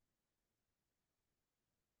game.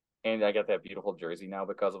 And I got that beautiful jersey now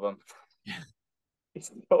because of him. He's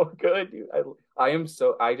so good, dude.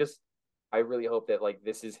 I really hope that like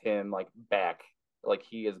this is him like back. Like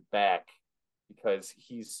he is back because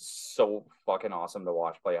he's so fucking awesome to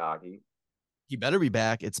watch play hockey. He better be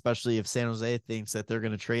back, especially if San Jose thinks that they're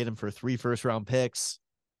going to trade him for 3 first-round picks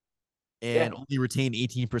and Yeah. only retain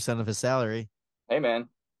 18% of his salary. Hey man,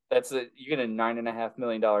 you get a $9.5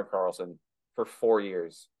 million Carlson for 4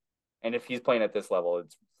 years. And if he's playing at this level,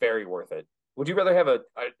 it's very worth it. Would you rather have a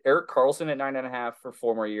Eric Carlson at 9.5 for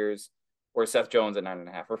 4 more years, or Seth Jones at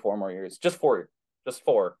 9.5 for 4 more years? Just four.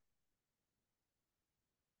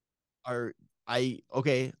 I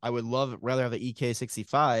would rather have the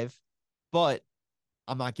EK65, but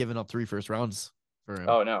I'm not giving up 3 first rounds for him.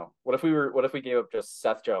 Oh no. What if we gave up just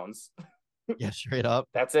Seth Jones? Yeah, straight up.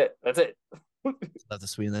 That's it. Have to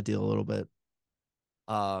sweeten that deal a little bit.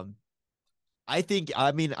 I think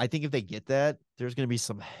if they get that, there's going to be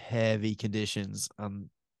some heavy conditions on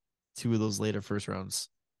 2 of those later first rounds.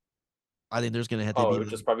 I think there's going to have to be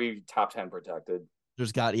just probably top 10 protected.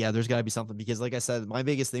 There's got to be something, because like I said, my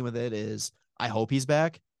biggest thing with it is I hope he's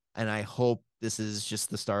back, and I hope this is just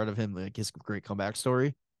the start of him, like his great comeback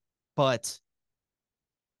story. But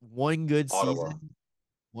one good Ottawa.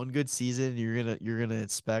 season, you're gonna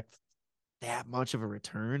expect that much of a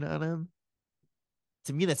return on him.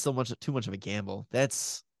 To me, that's too much of a gamble.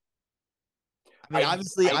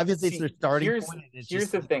 Obviously it's their see. starting point, and it's Here's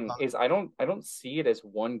just the thing: is I don't see it as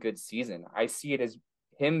one good season. I see it as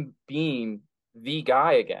him being the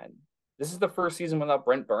guy again. This is the first season without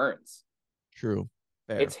Brent Burns. true.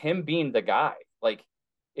 Fair. It's him being the guy. Like,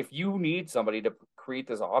 if you need somebody to create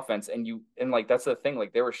this offense, and like that's the thing.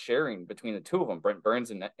 Like they were sharing between the two of them, Brent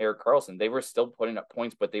Burns and Eric Carlson. They were still putting up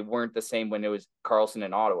points, but they weren't the same when it was Carlson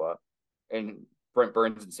in Ottawa and Brent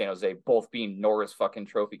Burns in San Jose, both being Norris fucking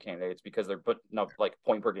trophy candidates because they're putting up like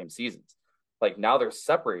point per game seasons. Like now they're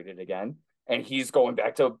separated again, and he's going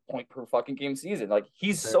back to a point per fucking game season. Like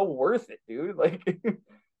he's so worth it, dude. Like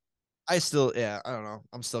I don't know.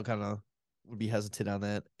 I'm still kind of would be hesitant on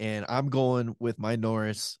that. And I'm going with my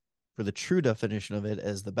Norris for the true definition of it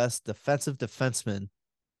as the best defensive defenseman.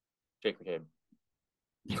 Jake McCabe.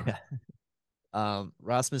 Yeah.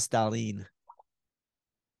 Rasmus Dahlin.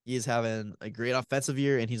 He is having a great offensive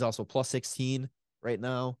year, and he's also plus 16 right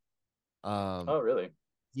now. Oh, really?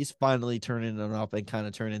 He's finally turning it up and kind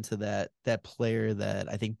of turn into that player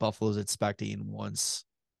that I think Buffalo's expecting once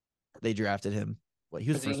they drafted him. What he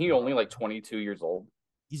was Isn't he only like 22 years old?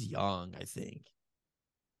 He's young, I think.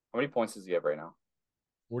 How many points does he have right now?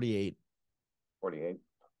 48. 48.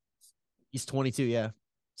 He's 22, yeah.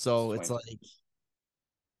 So it's like,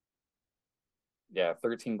 yeah,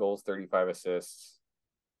 13 goals, 35 assists.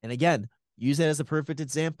 And again, use that as a perfect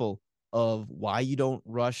example of why you don't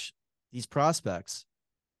rush these prospects,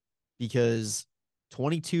 because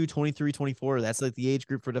 22, 23, 24, that's like the age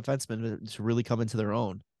group for defensemen to really come into their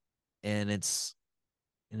own. And it's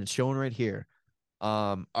showing right here.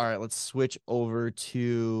 All right, let's switch over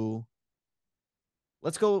to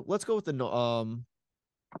let's go with let's go with Vesna,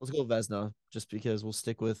 just because we'll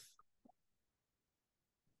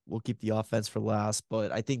keep the offense for last,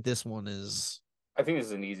 but I think this one is I think this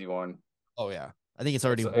is an easy one. Oh yeah. I think it's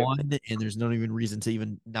already won, and there's no even reason to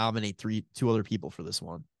even nominate two other people for this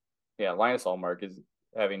one. Yeah, Linus Ullmark is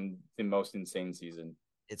having the most insane season.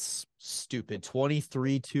 It's stupid.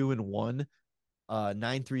 23, 2-1,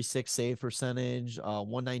 936 save percentage,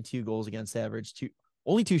 192 goals against average,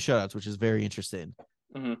 only 2 shutouts, which is very interesting.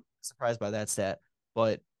 Mm-hmm. Surprised by that stat,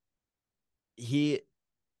 but it's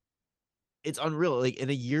unreal. Like in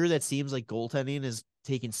a year that seems like goaltending is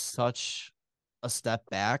taking such a step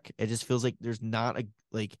back, it just feels like there's not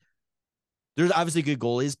there's obviously good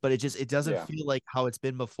goalies, but it doesn't feel like how it's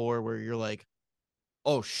been before, where you're like,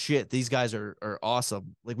 oh shit, these guys are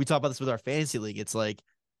awesome. Like we talk about this with our fantasy league. It's like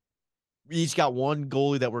we each got one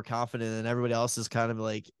goalie that we're confident in, and everybody else is kind of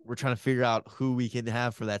like we're trying to figure out who we can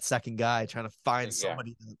have for that second guy, trying to find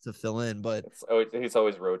somebody to fill in. But it's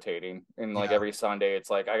always rotating, and like every Sunday, it's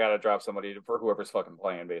like I gotta drop somebody for whoever's fucking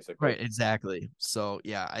playing, basically. Right, exactly. So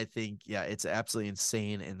yeah, I think it's absolutely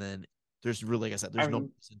insane. And then there's really, like I said, there's no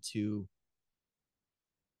reason to.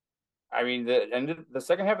 I mean, the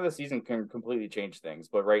second half of the season can completely change things,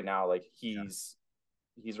 but right now, like he's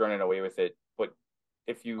running away with it. But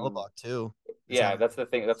if you Hellebuyck too, that's the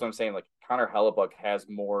thing. That's what I'm saying. Like Connor Hellebuyck has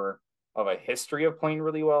more of a history of playing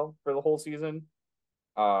really well for the whole season.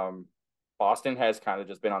 Boston has kind of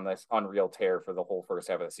just been on this unreal tear for the whole first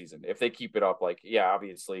half of the season. If they keep it up, like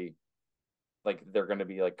obviously, like they're going to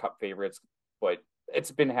be like cup favorites, but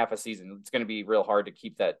it's been half a season. It's going to be real hard to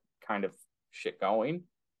keep that kind of shit going.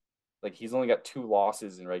 Like he's only got 2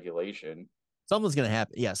 losses in regulation. Something's gonna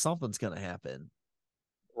happen. Yeah, something's gonna happen.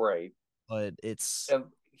 Right. But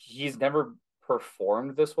he's never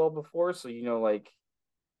performed this well before, so like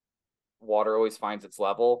water always finds its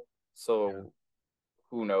level. So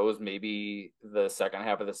who knows? Maybe the second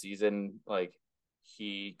half of the season, like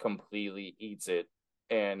he completely eats it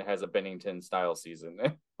and has a Bennington style season.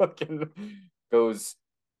 Fucking goes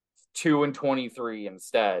 2-23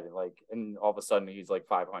 instead, and all of a sudden he's like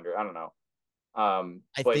 500. I don't know.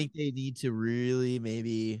 I think they need to really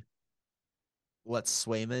maybe let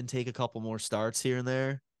Swayman take a couple more starts here and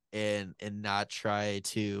there, and not try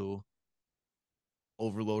to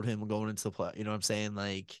overload him going into the play. You know what I'm saying?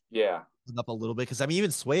 Like, up a little bit, because I mean, even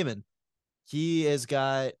Swayman, he has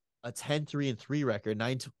got a 10-3-3 record,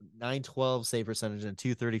 912 save percentage, and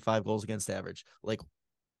 235 goals against average. Like,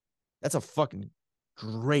 that's a fucking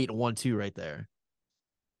great 1-2 right there.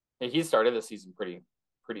 He started the season pretty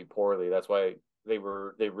poorly. That's why they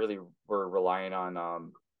really were relying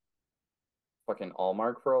on fucking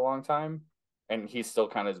Allmark for a long time, and he still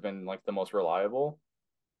kind of has been like the most reliable.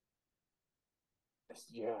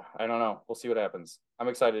 Yeah, I don't know. We'll see what happens. I'm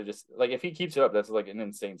excited. Just like if he keeps it up, that's like an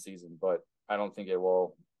insane season, but I don't think it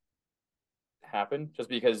will happen just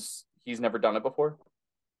because he's never done it before.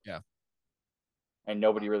 Yeah. And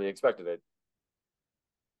nobody really expected it.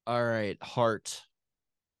 All right, Hart.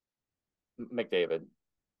 McDavid.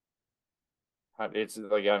 It's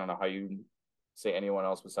like I don't know how you say anyone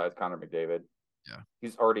else besides Connor McDavid. Yeah.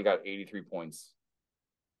 He's already got 83 points.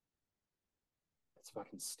 It's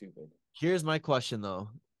fucking stupid. Here's my question though.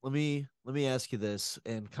 Let me ask you this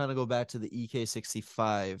and kind of go back to the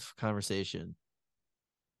EK65 conversation.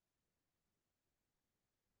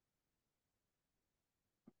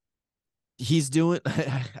 He's doing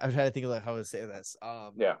I'm trying to think of like how to say this.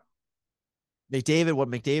 Yeah. McDavid, what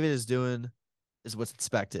McDavid is doing is what's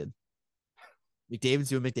expected. McDavid's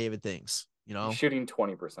doing McDavid things, you He's know? shooting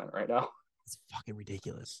 20% right now. It's fucking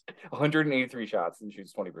ridiculous. 183 shots and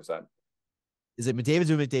shoots 20%. Is it McDavid's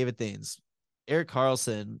doing McDavid things? Eric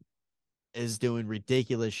Carlson is doing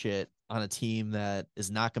ridiculous shit on a team that is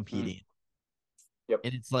not competing. Yep.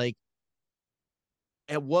 And it's like,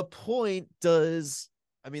 at what point does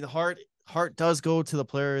the heart does go to the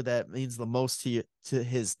player that means the most to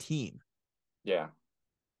his team? Yeah.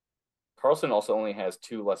 Carlson also only has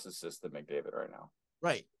 2 less assists than McDavid right now.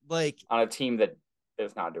 Right. Like on a team that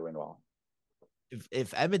is not doing well.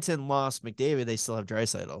 If Edmonton lost McDavid, they still have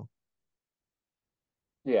Draisaitl.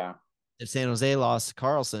 Yeah. If San Jose lost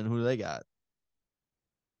Carlson, who do they got?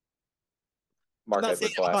 Mark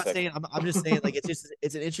Edwards I'm not saying. I'm just saying. Like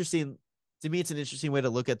it's an interesting. To me, it's an interesting way to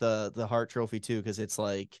look at the Hart Trophy too, because it's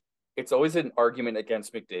like it's always an argument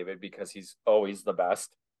against McDavid because he's always the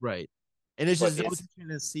best. Right. And it's just always interesting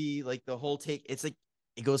to see like the whole take. It's like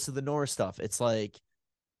it goes to the Norris stuff. It's like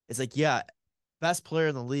yeah, best player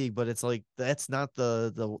in the league, but it's like that's not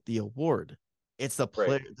the award. It's the player,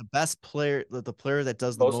 right. The best player, the player that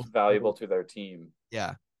does the most valuable to their team.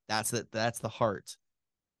 Yeah, that's it. That's the Hart.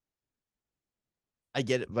 I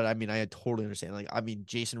get it, but I totally understand. Like,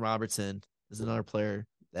 Jason Robertson is another player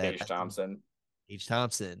that H.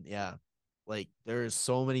 Thompson, yeah. Like, there's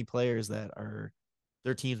so many players that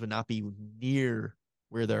their teams would not be near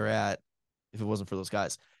where they're at if it wasn't for those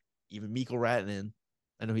guys. Even Mikko Rantanen,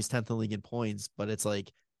 I know he's 10th in the league in points, but it's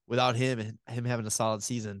like without him having a solid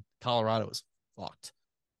season, Colorado is fucked.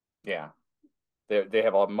 Yeah, they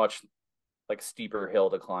have a much like steeper hill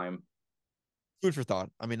to climb. Food for thought.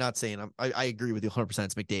 Not saying I agree with you 100%.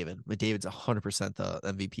 It's McDavid. McDavid's 100% the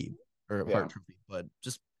MVP or Hart Trophy, but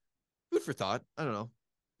just food for thought. I don't know.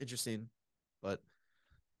 Interesting, but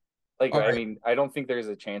like I don't think there's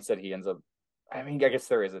a chance that he ends up. I guess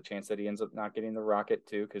there is a chance that he ends up not getting the Rocket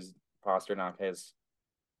too, because Pastrnak has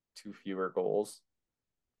 2 fewer goals.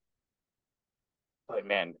 But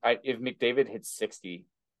man, if McDavid hits 60,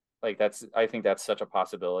 like I think that's such a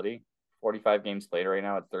possibility. 45 games played right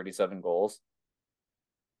now at 37 goals.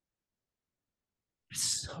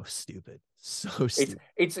 So stupid. So stupid.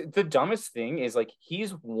 It's the dumbest thing is like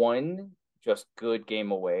he's one just good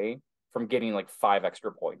game away from getting like 5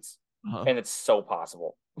 extra points. And it's so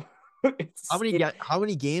possible. How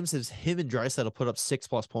many games has him and Draisaitl put up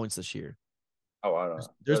 6+ points this year? Oh, I don't know.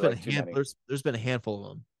 There's been a handful of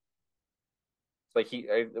them. It's like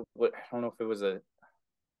I don't know if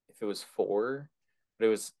it was 4, but it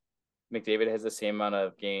was McDavid has the same amount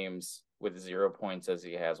of games with 0 points as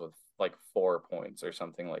he has with like 4 points or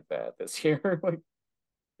something like that this year. Like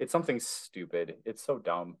it's something stupid. It's so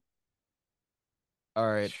dumb.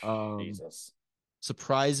 All right. Jesus.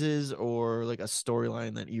 Surprises or like a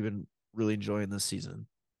storyline that you've been really enjoying this season?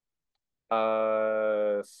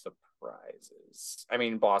 Surprises.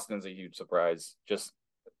 Boston's a huge surprise.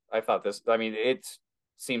 I thought it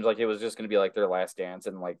seems like it was just going to be like their last dance,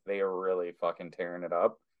 and like they are really fucking tearing it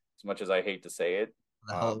up. As much as I hate to say it,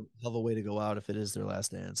 hell of a way to go out if it is their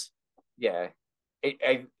last dance. Yeah,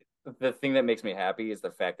 the thing that makes me happy is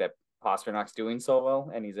the fact that Pasternak's doing so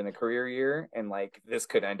well, and he's in a career year, and like this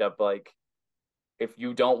could end up like if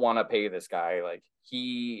you don't want to pay this guy, like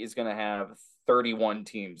he is going to have 31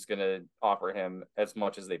 teams going to offer him as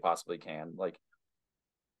much as they possibly can. Like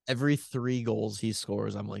every 3 goals he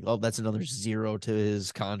scores, I'm like, oh, that's another 0 to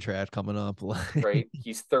his contract coming up. Right.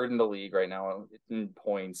 He's 3rd in the league right now in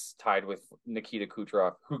points, tied with Nikita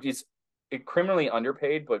Kucherov, who is criminally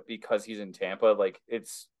underpaid, but because he's in Tampa, like it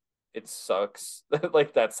sucks.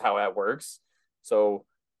 Like that's how that works. So,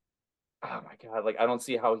 oh my God, like I don't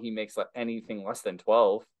see how he makes anything less than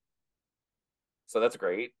 12. So that's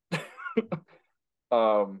great.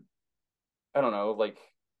 I don't know, like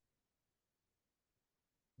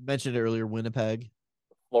mentioned earlier, Winnipeg,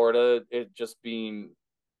 Florida, it just being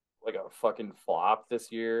like a fucking flop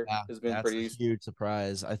this year has been pretty a huge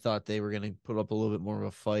surprise. I thought they were going to put up a little bit more of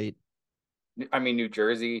a fight. New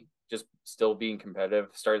Jersey just still being competitive.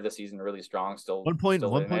 Started the season really strong. Still 1 point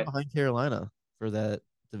behind Carolina for that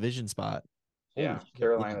division spot. Holy Yeah, shit. Yeah.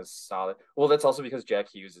 Carolina's solid. Well, that's also because Jack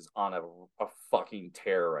Hughes is on a fucking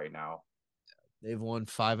tear right now. They've won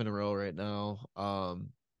 5 in a row right now.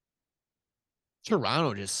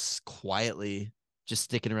 Toronto just quietly just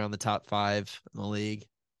sticking around the top 5 in the league.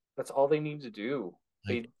 That's all they need to do.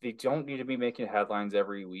 Like, They don't need to be making headlines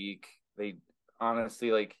every week. They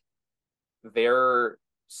honestly like their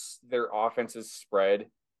their offense is spread.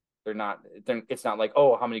 It's not like,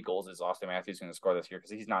 oh, how many goals is Austin Matthews going to score this year,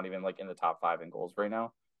 because he's not even like in the top 5 in goals right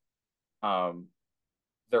now. Um,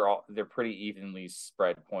 they're pretty evenly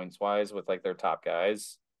spread points wise with like their top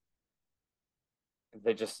guys.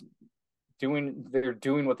 They just they're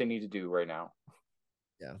doing what they need to do right now.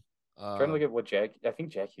 yeah. Trying to look at what I think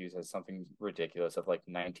Jack Hughes has something ridiculous of like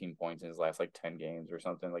 19 points in his last like 10 games or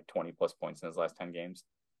something, like 20 plus points in his last 10 games.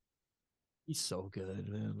 He's so good,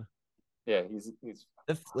 man. Yeah, he's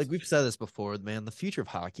Like we've said this before, man, the future of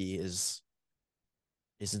hockey is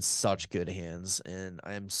in such good hands, and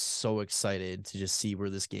I am so excited to just see where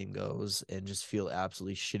this game goes and just feel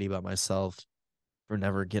absolutely shitty about myself for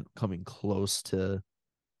never coming close to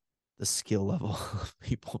the skill level of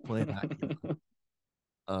people playing hockey.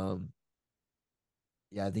 Um,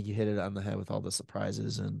 yeah, I think you hit it on the head with all the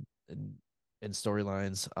surprises and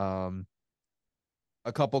storylines.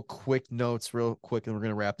 A couple quick notes, real quick, and we're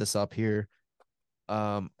gonna wrap this up here.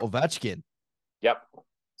 Ovechkin, Yep.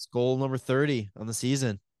 it's goal number 30 on the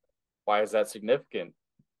season, Why is that significant?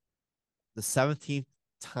 the 17th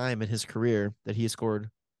time in his career that he has scored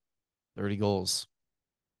 30 goals.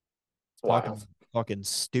 It's wild. Talking fucking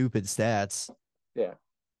stupid stats. Yeah.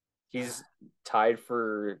 He's tied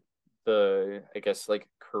for the, I guess, like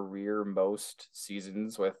career most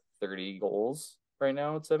seasons with 30 goals right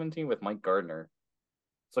now at 17 with Mike Gardner.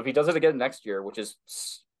 So if he does it again next year, which is,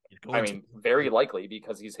 He's I going to. mean, very likely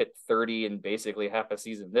because he's hit 30 in basically half a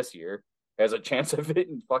season this year, has a chance of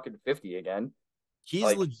hitting fucking 50 again. He's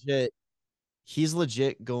Like, legit. He's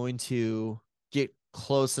legit going to get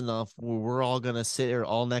close enough where we're all gonna sit here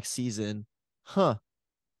all next season. Huh?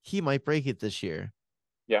 He might break it this year.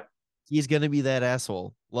 yeah. He's gonna be that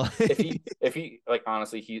asshole. If he like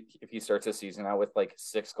honestly, if he starts the season out with like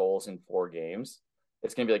 6 goals in 4 games,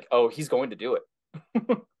 it's gonna be like, oh, he's going to do it.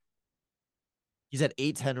 He's at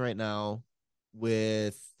 810 right now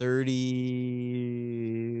with So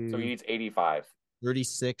he 30 needs 85.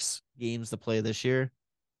 36 games to play this year.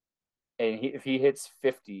 And if he hits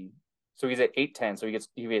 50, so he's at 810. So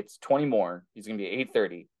he hits 20 more, he's gonna be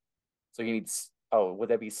 830. So he needs, oh, would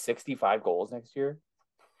that be 65 goals next year?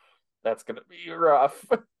 That's gonna be rough.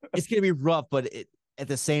 It's gonna be rough, but at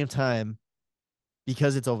the same time,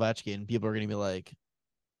 because it's Ovechkin, people are gonna be like,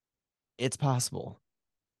 it's possible.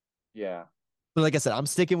 Yeah. But like I said, I'm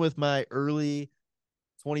sticking with my early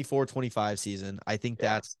 24-25 season. I think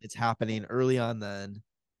Yeah. it's happening early on then.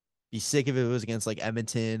 Be sick if it was against like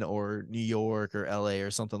Edmonton or New York or LA or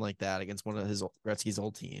something like that against one of his Gretzky's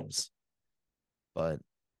old teams. But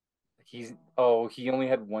He only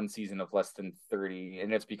had one season of less than 30,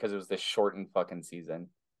 and it's because it was the shortened fucking season.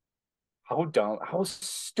 How dumb, how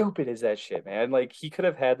stupid is that shit, man? Like he could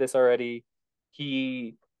have had this already.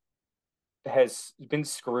 He has been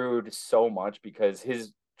screwed so much because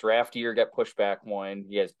his draft year got pushed back one.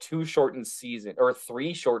 He has 3 shortened seasons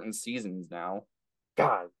now.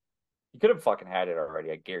 God, he could have fucking had it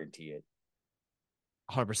already. I guarantee it.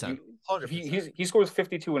 100%. You, if 100%. he scores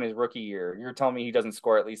 52 in his rookie year, you're telling me he doesn't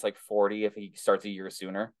score at least like 40 if he starts a year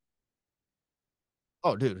sooner?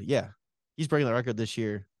 Oh, dude, yeah. He's breaking the record this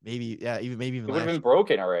year. Maybe, yeah, maybe even It would have last been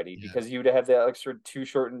broken already year. because you'd have that extra 3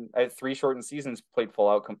 shortened seasons played full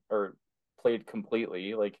out or played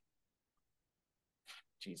completely. Like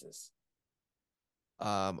Jesus.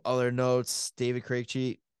 Other notes, David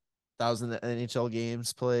Krejci, 1,000 NHL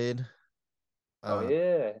games played. Oh Uh,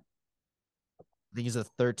 yeah, I think he's the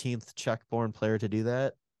 13th Czech-born player to do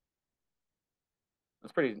that.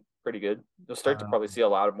 that's pretty good. You'll start to Uh, probably see a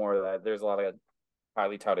lot more of that. There's a lot of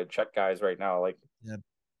highly touted Czech guys right now. Like yeah,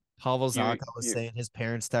 Pavel you, Zacha was you saying his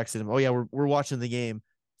parents texted him, "Oh yeah, we're watching the game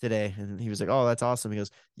today," and he was like, "Oh, that's awesome." He goes,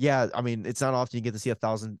 "Yeah, I mean, it's not often you get to see a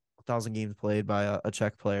thousand games played by a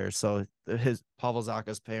Czech player." So his Pavel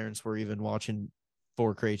Zacha's parents were even watching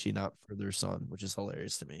for Krejci, not for their son, which is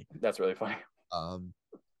hilarious to me. that's really funny. Um,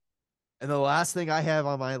 and the last thing I have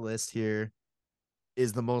on my list here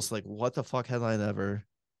is the most like what the fuck headline ever.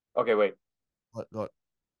 Okay, wait. What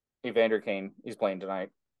Evander Kane, he's playing tonight.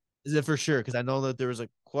 is it for sure? Because I know that there was a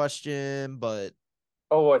question, but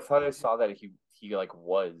Oh, I thought I saw that he like is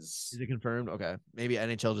was. it confirmed? Okay, maybe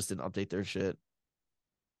NHL just didn't update their shit.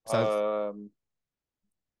 So Um,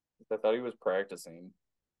 I thought he was practicing.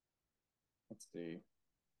 Let's see.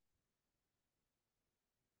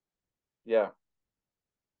 Yeah,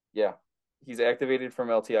 Yeah, he's activated from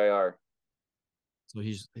LTIR. So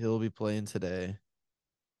he'll be playing today.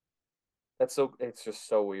 It's just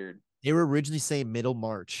so weird. They were originally saying middle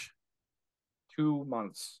March. 2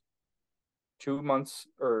 months. 2 months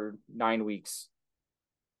or 9 weeks.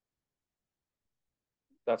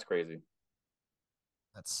 That's crazy.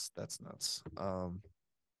 That's nuts.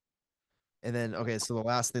 And then okay, so the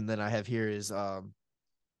last thing that I have here is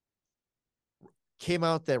came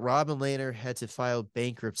out that Robin Lehner had to file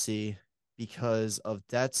bankruptcy because of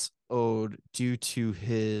debts owed due to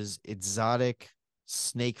his exotic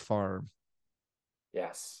snake farm.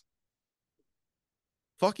 Yes.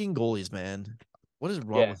 Fucking goalies, man. What is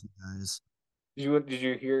wrong Yeah. with you guys? Did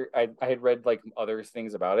you hear? I had read like other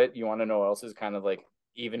things about it. You want to know what else is kind of like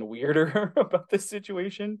even weirder about this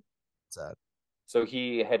situation? What's that? So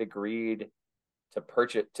he had agreed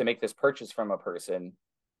to make this purchase from a person,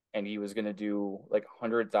 and he was going to do like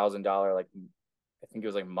 $100,000, like I think it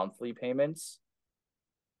was like monthly payments.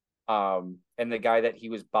 And the guy that he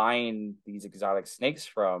was buying these exotic snakes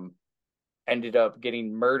from ended up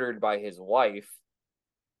getting murdered by his wife.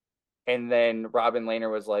 And then Robin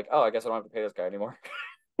Lehner was like, "Oh, I guess I don't have to pay this guy anymore,"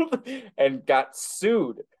 and got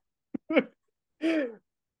sued. What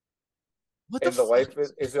the And the fuck? wife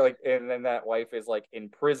is like, and then that wife is like in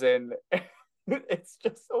prison. It's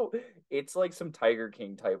just so, it's like some Tiger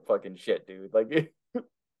King type fucking shit, dude. Like,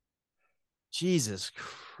 Jesus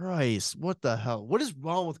Christ. What the hell? What is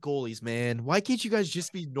wrong with goalies, man? Why can't you guys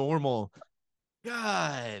just be normal?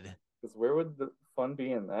 God. because where would the fun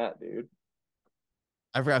be in that, dude?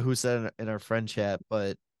 I forgot who said in our friend chat,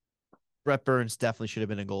 but Brett Burns definitely should have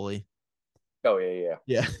been a goalie. Oh yeah,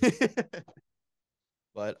 yeah. Yeah.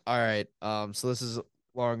 But all right. So this is a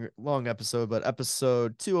long episode, but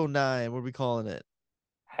episode 209, what are we calling it?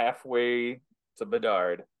 Halfway to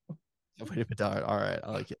Bedard. Halfway to Bedard. All right,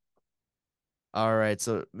 I like it. All right,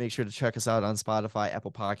 so make sure to check us out on Spotify,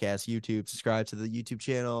 Apple Podcasts, YouTube. Subscribe to the YouTube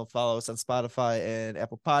channel. Follow us on Spotify and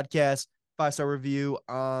Apple Podcasts. 5-star review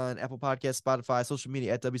on Apple Podcasts, Spotify, social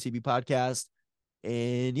media at WCB Podcast.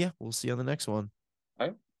 And yeah, we'll see you on the next one. All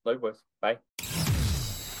right, likewise. Bye.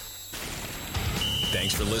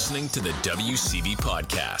 Thanks for listening to the WCB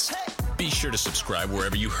Podcast. Be sure to subscribe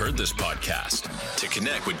wherever you heard this podcast. To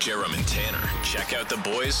connect with Jerem and Tanner, check out the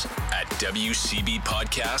boys at WCB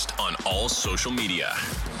Podcast on all social media.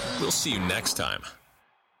 We'll see you next time.